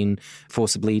have been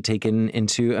forcibly taken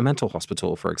into a mental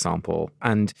hospital, for example.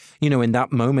 And, you know, in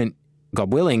that moment,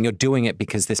 God willing, you're doing it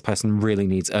because this person really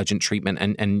needs urgent treatment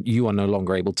and you are no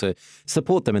longer able to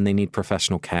support them and they need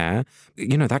professional care.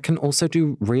 You know, that can also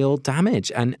do real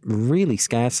damage and really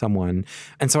scare someone.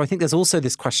 And so I think there's also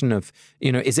this question of,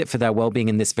 you know, is it for their well-being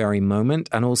in this very moment?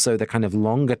 And also the kind of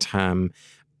longer term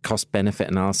cost-benefit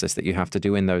analysis that you have to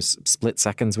do in those split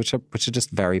seconds, which are just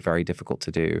very, very difficult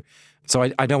to do. So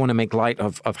I don't want to make light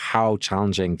of how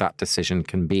challenging that decision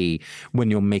can be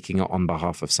when you're making it on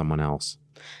behalf of someone else.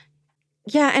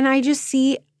 Yeah, and I just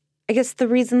see, I guess the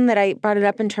reason that I brought it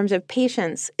up in terms of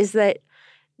patience is that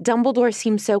Dumbledore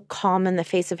seems so calm in the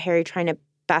face of Harry trying to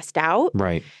bust out.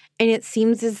 Right. And it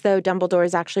seems as though Dumbledore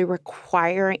is actually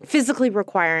physically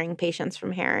requiring patience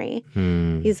from Harry.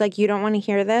 He's like, you don't want to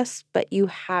hear this, but you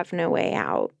have no way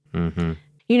out. Mm-hmm.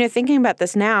 You know, thinking about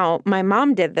this now, my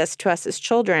mom did this to us as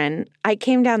children. I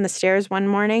came down the stairs one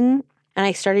morning and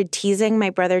I started teasing my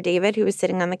brother David, who was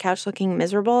sitting on the couch looking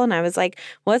miserable. And I was like,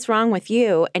 what's wrong with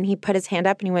you? And he put his hand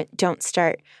up and he went, don't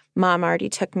start. Mom already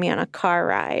took me on a car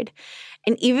ride.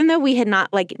 And even though we had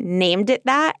not like named it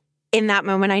that, in that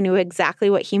moment I knew exactly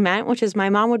what he meant, which is my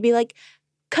mom would be like,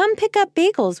 come pick up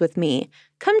bagels with me.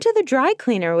 Come to the dry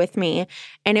cleaner with me.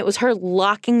 And it was her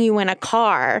locking you in a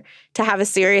car to have a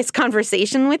serious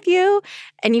conversation with you.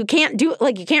 And you can't do it,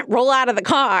 like you can't roll out of the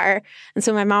car. And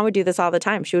so my mom would do this all the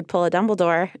time. She would pull a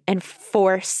Dumbledore and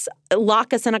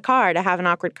lock us in a car to have an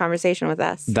awkward conversation with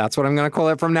us. That's what I'm going to call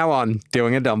it from now on,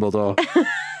 doing a Dumbledore.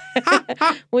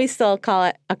 We still call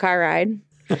it a car ride.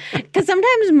 Because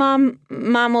sometimes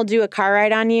mom will do a car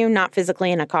ride on you, not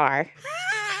physically in a car.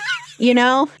 You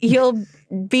know, you'll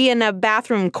be in a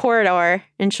bathroom corridor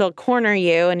and she'll corner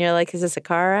you and you're like, is this a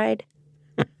car ride?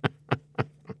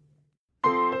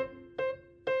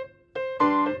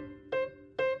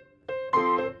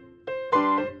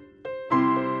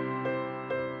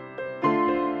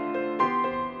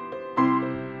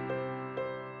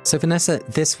 So Vanessa,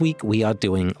 this week we are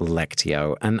doing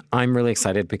Lectio, and I'm really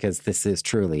excited because this is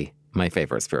truly my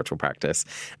favorite spiritual practice.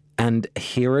 And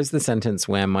here is the sentence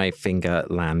where my finger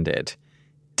landed.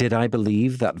 Did I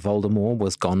believe that Voldemort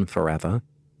was gone forever?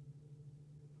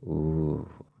 Ooh.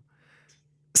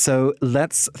 So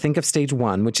let's think of stage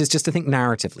one, which is just to think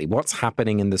narratively. What's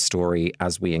happening in the story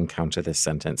as we encounter this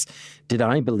sentence? Did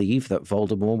I believe that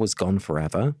Voldemort was gone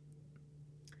forever?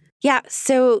 Yeah,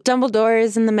 so Dumbledore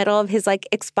is in the middle of his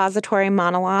expository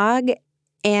monologue,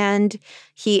 and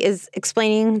he is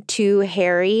explaining to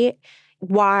Harry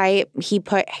why he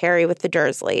put Harry with the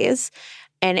Dursleys.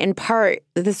 And in part,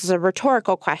 this is a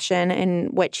rhetorical question in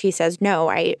which he says, no,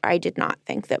 I did not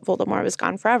think that Voldemort was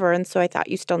gone forever, and so I thought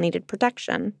you still needed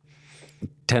protection.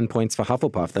 10 points for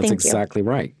Hufflepuff. That's Thank exactly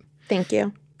right. Thank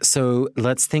you. So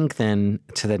let's think then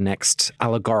to the next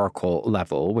allegorical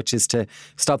level, which is to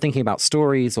start thinking about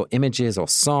stories or images or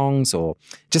songs or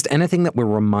just anything that we're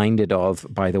reminded of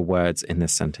by the words in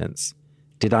this sentence.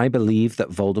 Did I believe that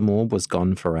Voldemort was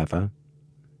gone forever?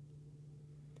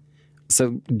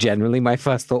 So generally, my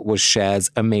first thought was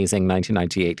Cher's amazing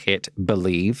 1998 hit,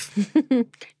 Believe.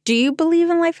 Do you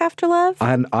believe in life after love?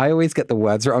 And I always get the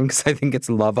words wrong because I think it's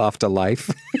Love After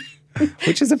Life.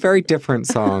 Which is a very different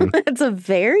song. It's a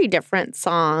very different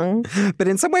song. But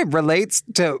in some way it relates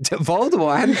to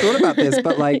Voldemort. I hadn't thought about this,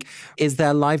 but is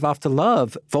there life after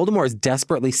love? Voldemort is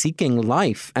desperately seeking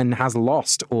life and has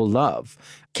lost all love.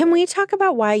 Can we talk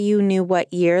about why you knew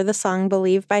what year the song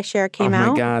Believe by Cher came out?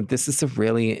 Oh my God, this is a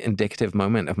really indicative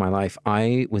moment of my life.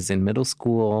 I was in middle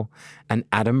school and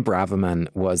Adam Braverman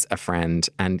was a friend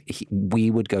and we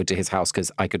would go to his house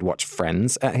because I could watch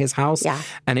Friends at his house. Yeah.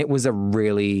 And it was a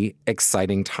really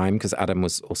exciting time because Adam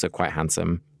was also quite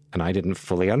handsome. And I didn't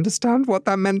fully understand what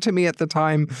that meant to me at the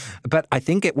time. But I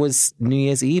think it was New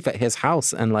Year's Eve at his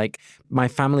house. And my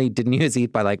family did New Year's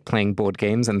Eve by playing board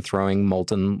games and throwing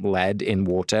molten lead in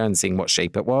water and seeing what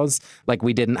shape it was.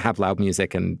 We didn't have loud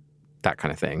music and that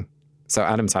kind of thing. So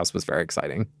Adam's house was very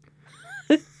exciting.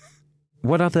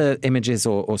 What other images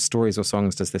or stories or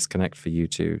songs does this connect for you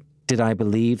to? Did I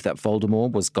believe that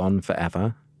Voldemort was gone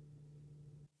forever?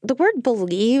 The word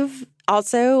believe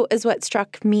also is what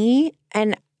struck me.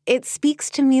 And it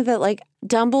speaks to me that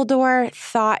Dumbledore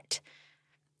thought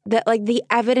that the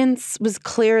evidence was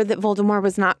clear that Voldemort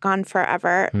was not gone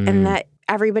forever and that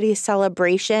everybody's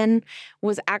celebration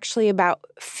was actually about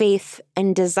faith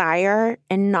and desire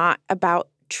and not about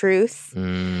truth.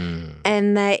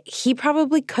 And that he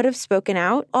probably could have spoken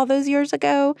out all those years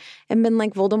ago and been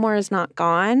like, Voldemort is not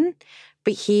gone.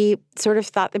 But he sort of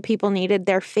thought that people needed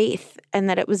their faith and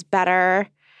that it was better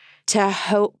to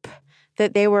hope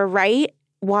that they were right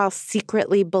while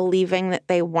secretly believing that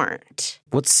they weren't.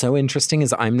 What's so interesting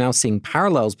is I'm now seeing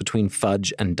parallels between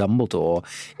Fudge and Dumbledore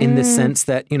in the sense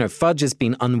that, Fudge has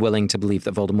been unwilling to believe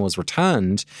that Voldemort's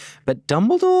returned, but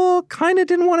Dumbledore kind of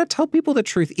didn't want to tell people the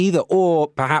truth either, or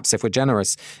perhaps, if we're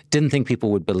generous, didn't think people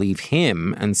would believe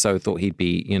him and so thought he'd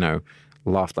be,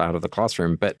 laughed out of the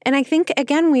classroom. And I think,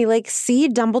 again, we see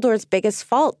Dumbledore's biggest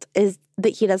fault is that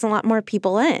he doesn't let more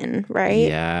people in, right?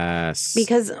 Yes.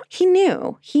 Because he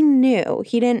knew. He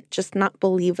didn't just not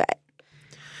believe it.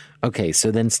 Okay,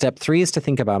 so then step 3 is to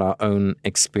think about our own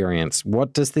experience.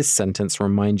 What does this sentence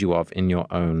remind you of in your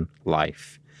own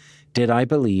life? Did I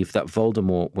believe that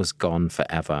Voldemort was gone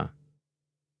forever?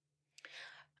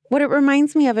 What it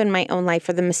reminds me of in my own life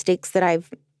are the mistakes that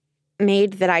I've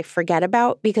made that I forget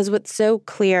about, because what's so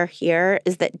clear here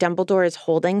is that Dumbledore is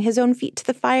holding his own feet to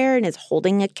the fire and is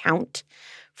holding account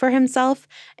for himself.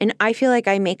 And I feel like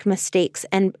I make mistakes,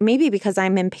 and maybe because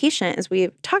I'm impatient, as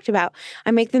we've talked about,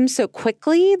 I make them so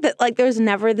quickly that there's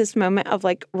never this moment of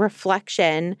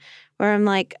reflection where I'm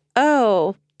like,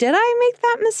 oh, did I make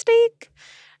that mistake?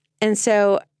 And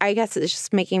so I guess it's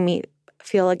just making me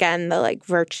feel again the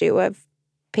virtue of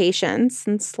patience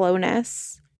and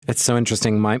slowness. It's so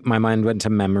interesting. My mind went to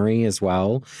memory as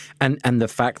well. And the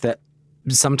fact that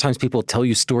sometimes people tell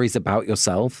you stories about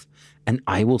yourself and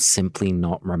I will simply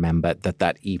not remember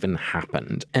that even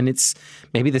happened. And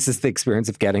maybe this is the experience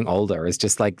of getting older. It's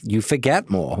just you forget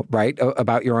more, right,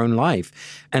 about your own life.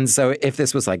 And so if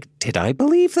this was did I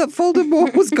believe that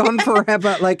Voldemort was gone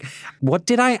forever? What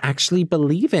did I actually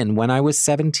believe in when I was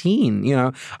 17?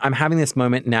 I'm having this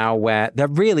moment now where there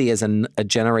really is a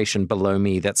generation below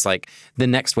me that's the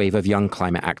next wave of young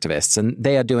climate activists. And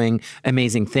they are doing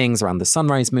amazing things around the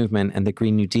Sunrise Movement and the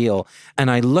Green New Deal.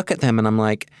 And I look at them and I'm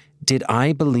like, did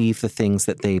I believe the things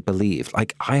that they believed?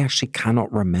 I actually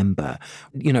cannot remember.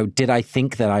 Did I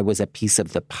think that I was a piece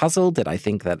of the puzzle? Did I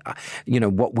think that,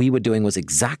 what we were doing was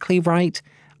exactly right?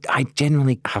 I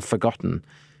genuinely have forgotten.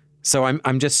 So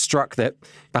I'm just struck that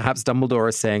perhaps Dumbledore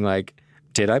is saying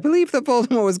did I believe that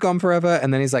Voldemort was gone forever?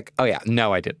 And then he's like, oh yeah,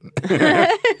 no, I didn't.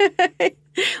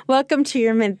 Welcome to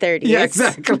your mid-30s. Yeah,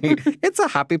 exactly. It's a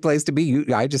happy place to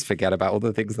be. I just forget about all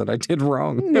the things that I did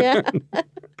wrong. Yeah.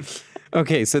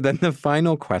 Okay, so then the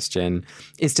final question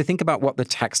is to think about what the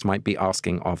text might be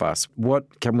asking of us.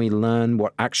 What can we learn?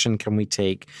 What action can we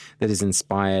take that is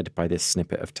inspired by this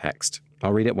snippet of text?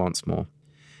 I'll read it once more.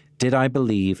 Did I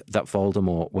believe that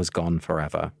Voldemort was gone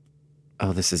forever?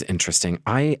 Oh, this is interesting.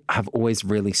 I have always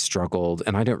really struggled,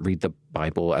 and I don't read the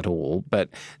Bible at all, but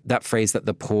that phrase that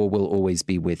the poor will always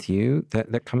be with you,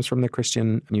 that comes from the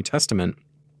Christian New Testament.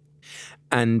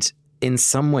 And in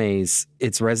some ways,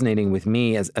 it's resonating with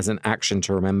me as an action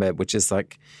to remember, which is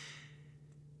like,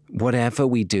 whatever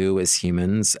we do as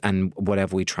humans and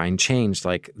whatever we try and change,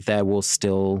 like there will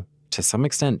still, to some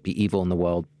extent, be evil in the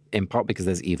world, in part because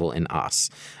there's evil in us.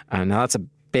 Now, that's a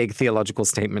big theological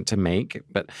statement to make,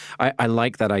 but I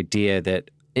like that idea that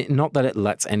not that it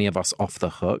lets any of us off the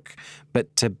hook,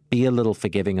 but to be a little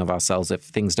forgiving of ourselves if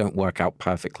things don't work out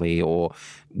perfectly or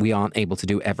we aren't able to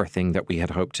do everything that we had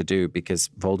hoped to do, because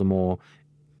Voldemort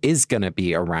is going to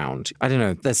be around. I don't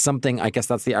know. There's something, I guess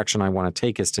that's the action I want to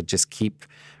take, is to just keep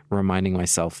reminding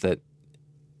myself that,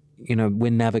 you know,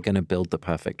 we're never going to build the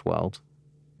perfect world.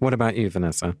 What about you,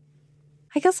 Vanessa?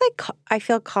 I guess I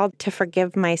feel called to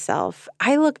forgive myself.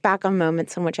 I look back on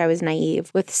moments in which I was naive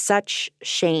with such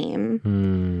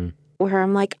shame, where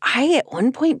I'm like, I at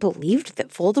one point believed that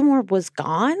Voldemort was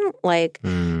gone. Like,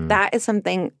 that is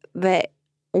something that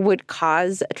would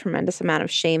cause a tremendous amount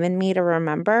of shame in me to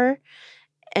remember.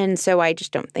 And so I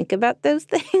just don't think about those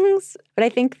things. But I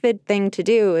think the thing to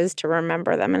do is to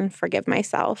remember them and forgive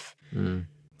myself.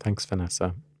 Thanks,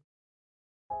 Vanessa.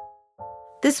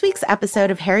 This week's episode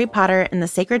of Harry Potter and the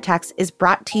Sacred Text is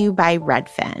brought to you by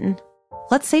Redfin.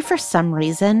 Let's say for some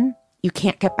reason you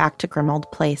can't get back to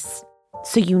Grimmauld Place,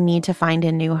 so you need to find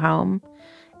a new home.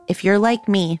 If you're like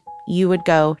me, you would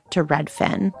go to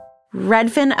Redfin.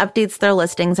 Redfin updates their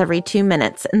listings every 2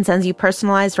 minutes and sends you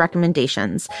personalized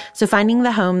recommendations, so finding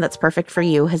the home that's perfect for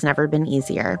you has never been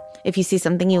easier. If you see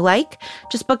something you like,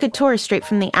 just book a tour straight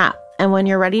from the app. And when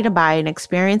you're ready to buy, an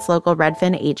experienced local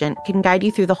Redfin agent can guide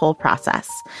you through the whole process.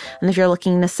 And if you're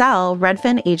looking to sell,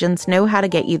 Redfin agents know how to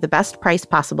get you the best price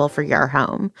possible for your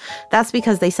home. That's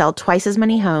because they sell twice as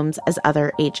many homes as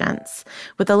other agents.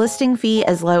 With a listing fee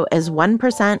as low as 1%,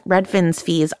 Redfin's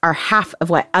fees are half of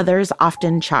what others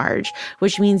often charge,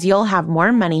 which means you'll have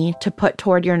more money to put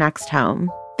toward your next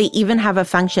home. They even have a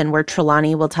function where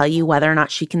Trelawney will tell you whether or not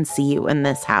she can see you in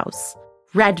this house.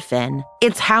 Redfin.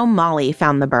 It's how Molly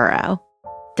found the burrow.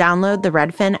 Download the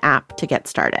Redfin app to get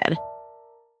started.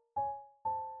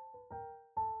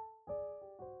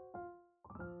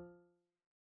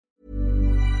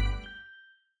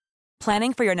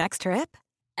 Planning for your next trip?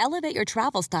 Elevate your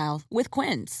travel style with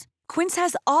Quince. Quince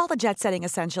has all the jet-setting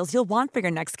essentials you'll want for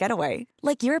your next getaway,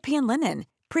 like European linen,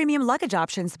 premium luggage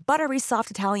options, buttery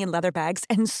soft Italian leather bags,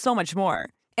 and so much more.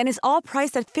 And is all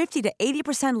priced at 50 to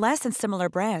 80% less than similar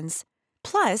brands.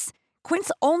 Plus,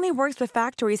 Quince only works with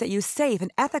factories that use safe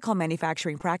and ethical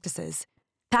manufacturing practices.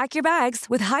 Pack your bags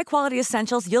with high-quality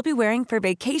essentials you'll be wearing for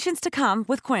vacations to come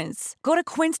with Quince. Go to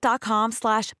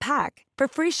quince.com/pack for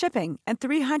free shipping and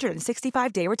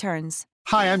 365-day returns.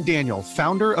 Hi, I'm Daniel,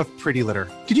 founder of Pretty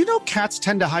Litter. Did you know cats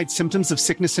tend to hide symptoms of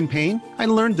sickness and pain? I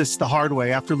learned this the hard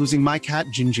way after losing my cat,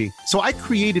 Gingy. So I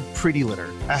created Pretty Litter,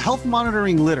 a health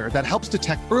monitoring litter that helps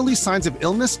detect early signs of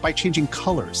illness by changing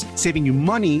colors, saving you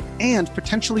money and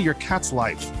potentially your cat's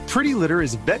life. Pretty Litter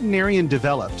is veterinarian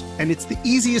developed, and it's the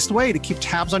easiest way to keep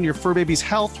tabs on your fur baby's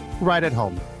health right at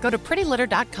home. Go to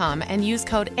prettylitter.com and use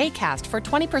code ACAST for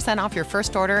 20% off your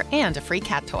first order and a free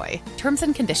cat toy. Terms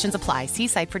and conditions apply. See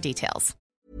site for details.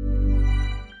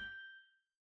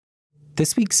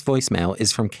 This week's voicemail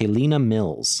is from Kaylina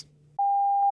Mills.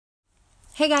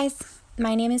 Hey guys,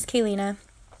 my name is Kaylina.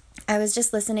 I was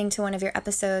just listening to one of your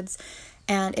episodes,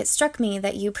 and it struck me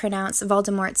that you pronounce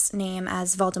Voldemort's name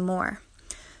as Voldemort.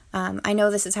 I know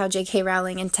this is how J.K.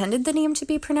 Rowling intended the name to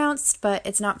be pronounced, but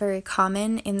it's not very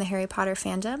common in the Harry Potter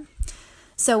fandom.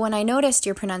 So when I noticed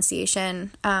your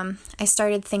pronunciation, I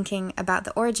started thinking about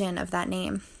the origin of that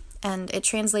name, and it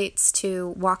translates to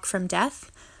walk from death.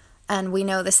 And we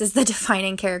know this is the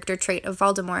defining character trait of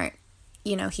Voldemort.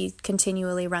 You know, he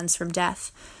continually runs from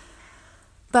death.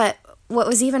 But what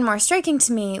was even more striking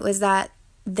to me was that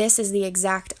this is the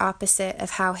exact opposite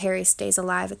of how Harry stays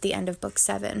alive at the end of Book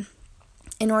 7.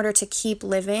 In order to keep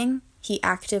living, he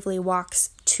actively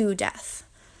walks to death.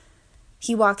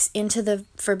 He walks into the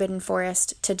Forbidden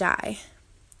Forest to die.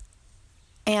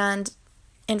 And,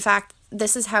 in fact,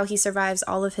 this is how he survives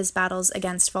all of his battles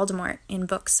against Voldemort in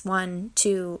Books 1,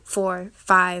 2, 4,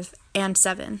 5, and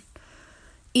 7.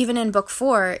 Even in Book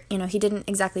 4, he didn't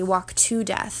exactly walk to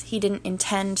death. He didn't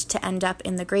intend to end up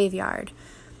in the graveyard.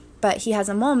 But he has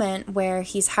a moment where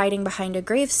he's hiding behind a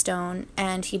gravestone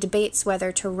and he debates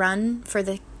whether to run for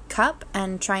the cup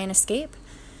and try and escape.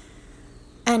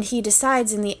 And he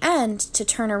decides in the end to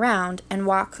turn around and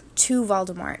walk to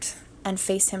Voldemort and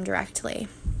face him directly.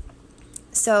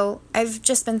 So I've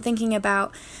just been thinking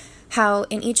about how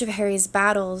in each of Harry's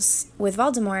battles with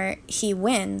Voldemort, he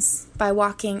wins by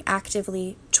walking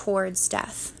actively towards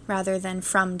death rather than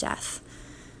from death.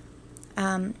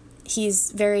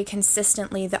 He's very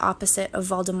consistently the opposite of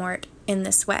Voldemort in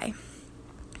this way.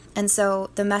 And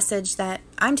so the message that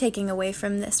I'm taking away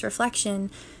from this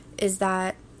reflection is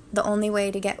that the only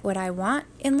way to get what I want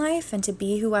in life and to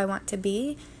be who I want to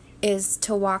be is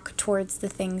to walk towards the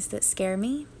things that scare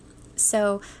me.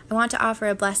 So I want to offer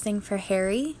a blessing for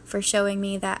Harry for showing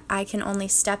me that I can only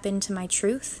step into my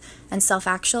truth and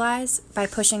self-actualize by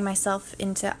pushing myself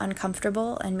into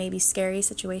uncomfortable and maybe scary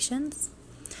situations.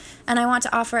 And I want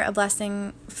to offer a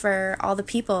blessing for all the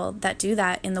people that do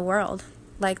that in the world,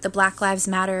 like the Black Lives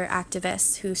Matter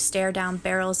activists who stare down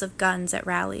barrels of guns at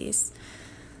rallies,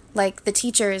 like the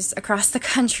teachers across the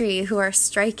country who are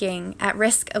striking at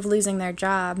risk of losing their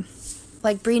job,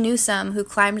 like Bree Newsome, who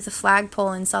climbed the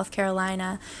flagpole in South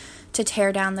Carolina to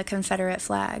tear down the Confederate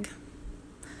flag.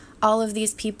 All of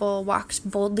these people walked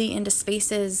boldly into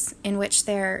spaces in which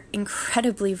they're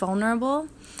incredibly vulnerable,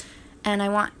 and I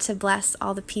want to bless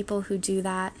all the people who do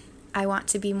that. I want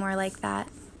to be more like that.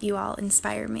 You all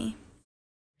inspire me.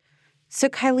 So,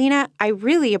 Kylina, I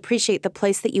really appreciate the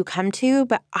place that you come to,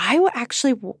 but I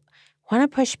actually want to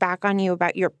push back on you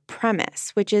about your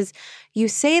premise, which is you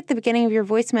say at the beginning of your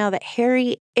voicemail that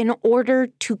Harry, in order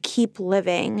to keep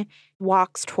living,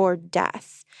 walks toward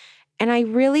death. And I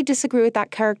really disagree with that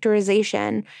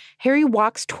characterization. Harry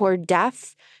walks toward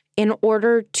death in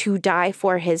order to die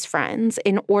for his friends,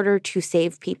 in order to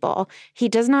save people. He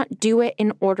does not do it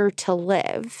in order to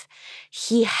live.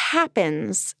 He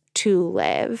happens to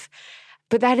live.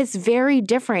 But that is very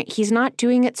different. He's not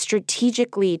doing it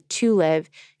strategically to live.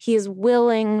 He is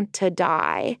willing to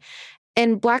die.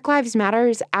 And Black Lives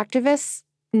Matter's activists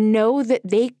know that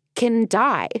they can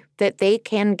die, that they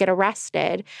can get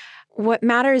arrested. What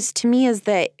matters to me is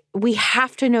that we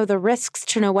have to know the risks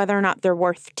to know whether or not they're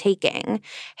worth taking.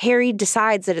 Harry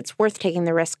decides that it's worth taking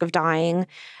the risk of dying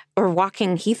or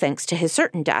walking, he thinks, to his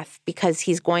certain death because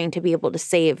he's going to be able to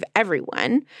save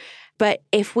everyone. But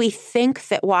if we think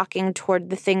that walking toward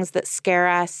the things that scare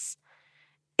us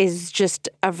is just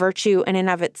a virtue in and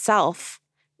of itself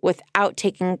without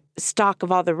taking stock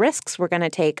of all the risks we're going to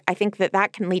take, I think that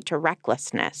that can lead to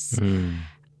recklessness.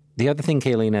 The other thing,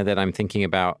 Kylina, that I'm thinking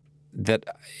about that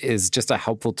is just a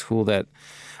helpful tool that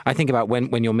I think about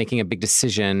when you're making a big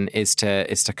decision is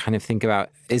to kind of think about,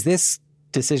 is this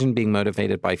decision being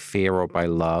motivated by fear or by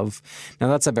love? Now,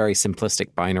 that's a very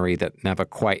simplistic binary that never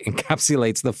quite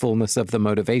encapsulates the fullness of the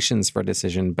motivations for a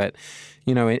decision. But,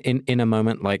 you know, in a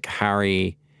moment like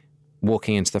Harry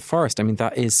walking into the forest, I mean,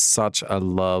 that is such a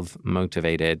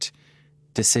love-motivated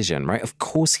decision, right? Of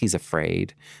course he's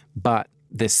afraid, but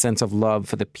this sense of love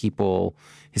for the people,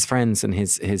 his friends and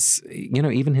his you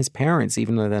know, even his parents,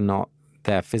 even though they're not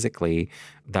there physically,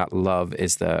 that love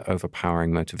is the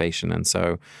overpowering motivation. And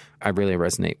so I really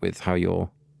resonate with how you're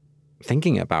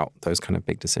thinking about those kind of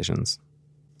big decisions.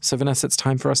 So Vanessa, it's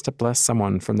time for us to bless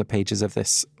someone from the pages of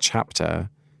this chapter.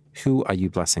 Who are you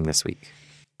blessing this week?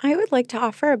 I would like to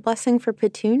offer a blessing for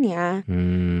Petunia.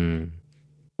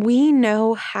 We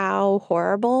know how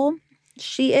horrible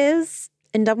she is,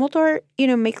 and Dumbledore, you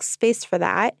know, makes space for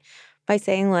that by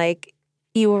saying, like,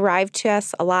 you arrived to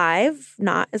us alive,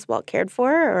 not as well cared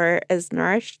for or as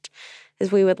nourished as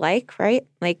we would like, right?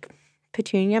 Like,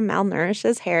 Petunia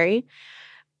malnourishes Harry,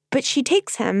 but she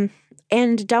takes him,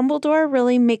 and Dumbledore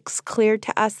really makes clear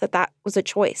to us that that was a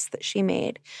choice that she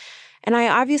made. And I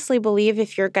obviously believe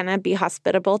if you're going to be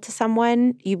hospitable to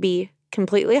someone, you be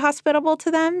completely hospitable to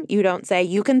them. You don't say,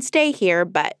 you can stay here,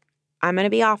 but I'm going to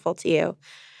be awful to you.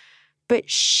 But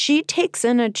she takes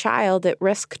in a child at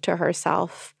risk to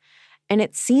herself. And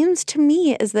it seems to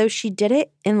me as though she did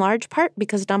it in large part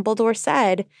because Dumbledore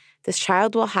said, this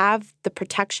child will have the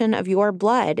protection of your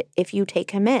blood if you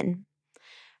take him in.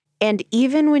 And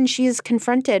even when she is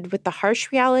confronted with the harsh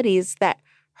realities that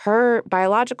her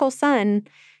biological son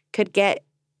could get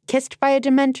kissed by a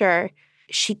Dementor,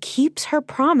 she keeps her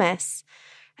promise.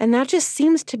 And that just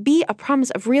seems to be a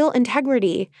promise of real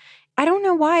integrity. I don't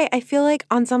know why. I feel like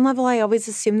on some level I always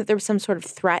assumed that there was some sort of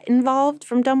threat involved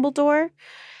from Dumbledore.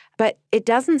 But it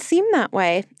doesn't seem that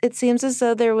way. It seems as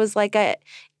though there was like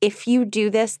if you do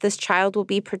this, this child will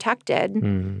be protected.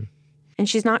 And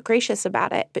she's not gracious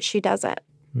about it, but she does it.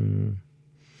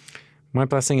 My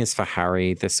blessing is for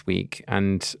Harry this week.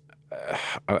 And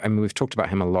I mean, we've talked about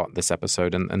him a lot this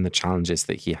episode and the challenges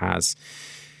that he has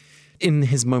in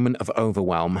his moment of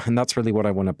overwhelm. And that's really what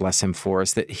I want to bless him for,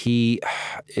 is that he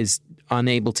is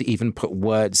unable to even put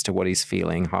words to what he's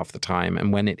feeling half the time.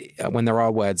 And when there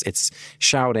are words, it's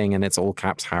shouting and it's all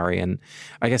caps Harry. And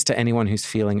I guess to anyone who's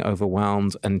feeling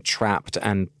overwhelmed and trapped,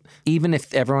 and even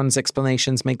if everyone's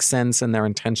explanations make sense and their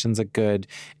intentions are good,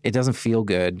 it doesn't feel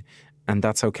good. And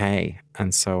that's okay.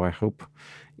 And so I hope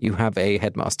you have a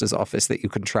headmaster's office that you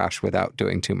can trash without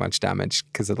doing too much damage,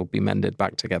 because it'll be mended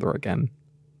back together again.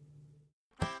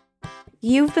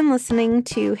 You've been listening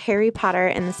to Harry Potter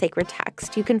and the Sacred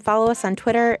Text. You can follow us on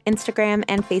Twitter, Instagram,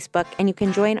 and Facebook, and you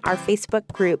can join our Facebook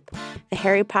group, the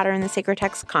Harry Potter and the Sacred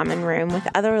Text Common Room, with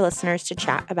other listeners to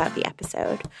chat about the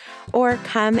episode. Or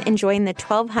come and join the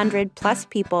 1,200 plus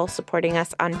people supporting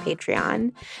us on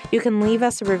Patreon. You can leave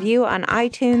us a review on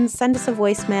iTunes, send us a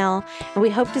voicemail, and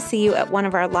we hope to see you at one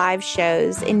of our live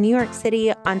shows in New York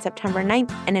City on September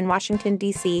 9th and in Washington,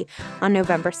 D.C. on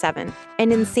November 7th,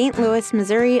 and in St. Louis,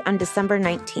 Missouri on December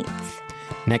 19th.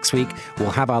 Next week,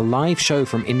 we'll have our live show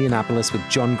from Indianapolis with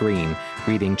John Green,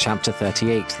 reading Chapter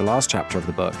 38, the last chapter of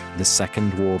the book, The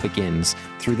Second War Begins,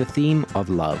 through the theme of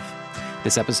love.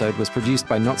 This episode was produced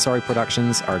by Not Sorry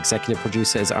Productions. Our executive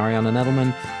producer is Ariana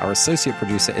Nedelman. Our associate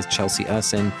producer is Chelsea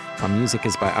Ursin. Our music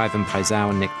is by Ivan Paisau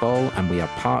and Nick Boll, and we are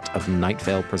part of Night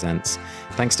Vale Presents.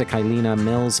 Thanks to Kylina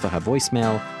Mills for her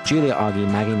voicemail, Julia Argy,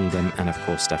 Maggie Needham, and of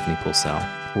course Stephanie Purcell.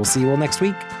 We'll see you all next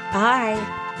week.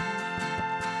 Bye.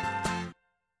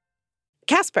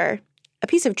 Casper, a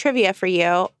piece of trivia for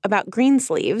you about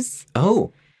Greensleeves.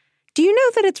 Oh. Do you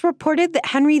know that it's reported that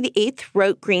Henry VIII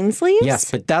wrote Greensleeves?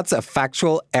 Yes, but that's a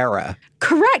factual error.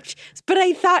 Correct. But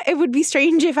I thought it would be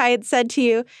strange if I had said to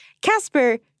you,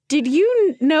 Casper, did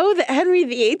you know that Henry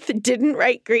VIII didn't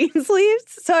write Greensleeves?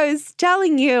 So I was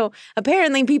telling you,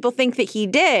 apparently people think that he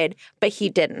did, but he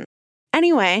didn't.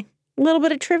 Anyway, a little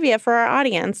bit of trivia for our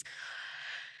audience.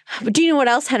 But do you know what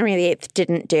else Henry VIII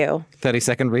didn't do?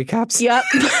 30-second recaps? Yep.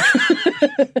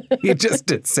 You just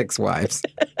did 6 wives.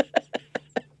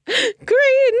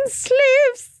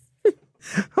 Greensleeves.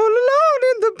 All alone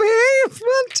in the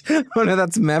pavement. Oh no,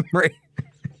 that's Memory.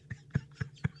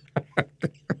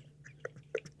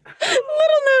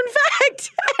 Little known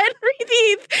fact, Henry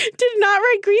VIII did not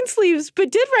write Greensleeves, but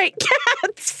did write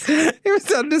Cats. It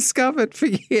was undiscovered for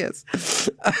years.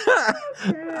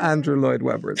 Andrew Lloyd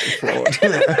Webber is a fraud.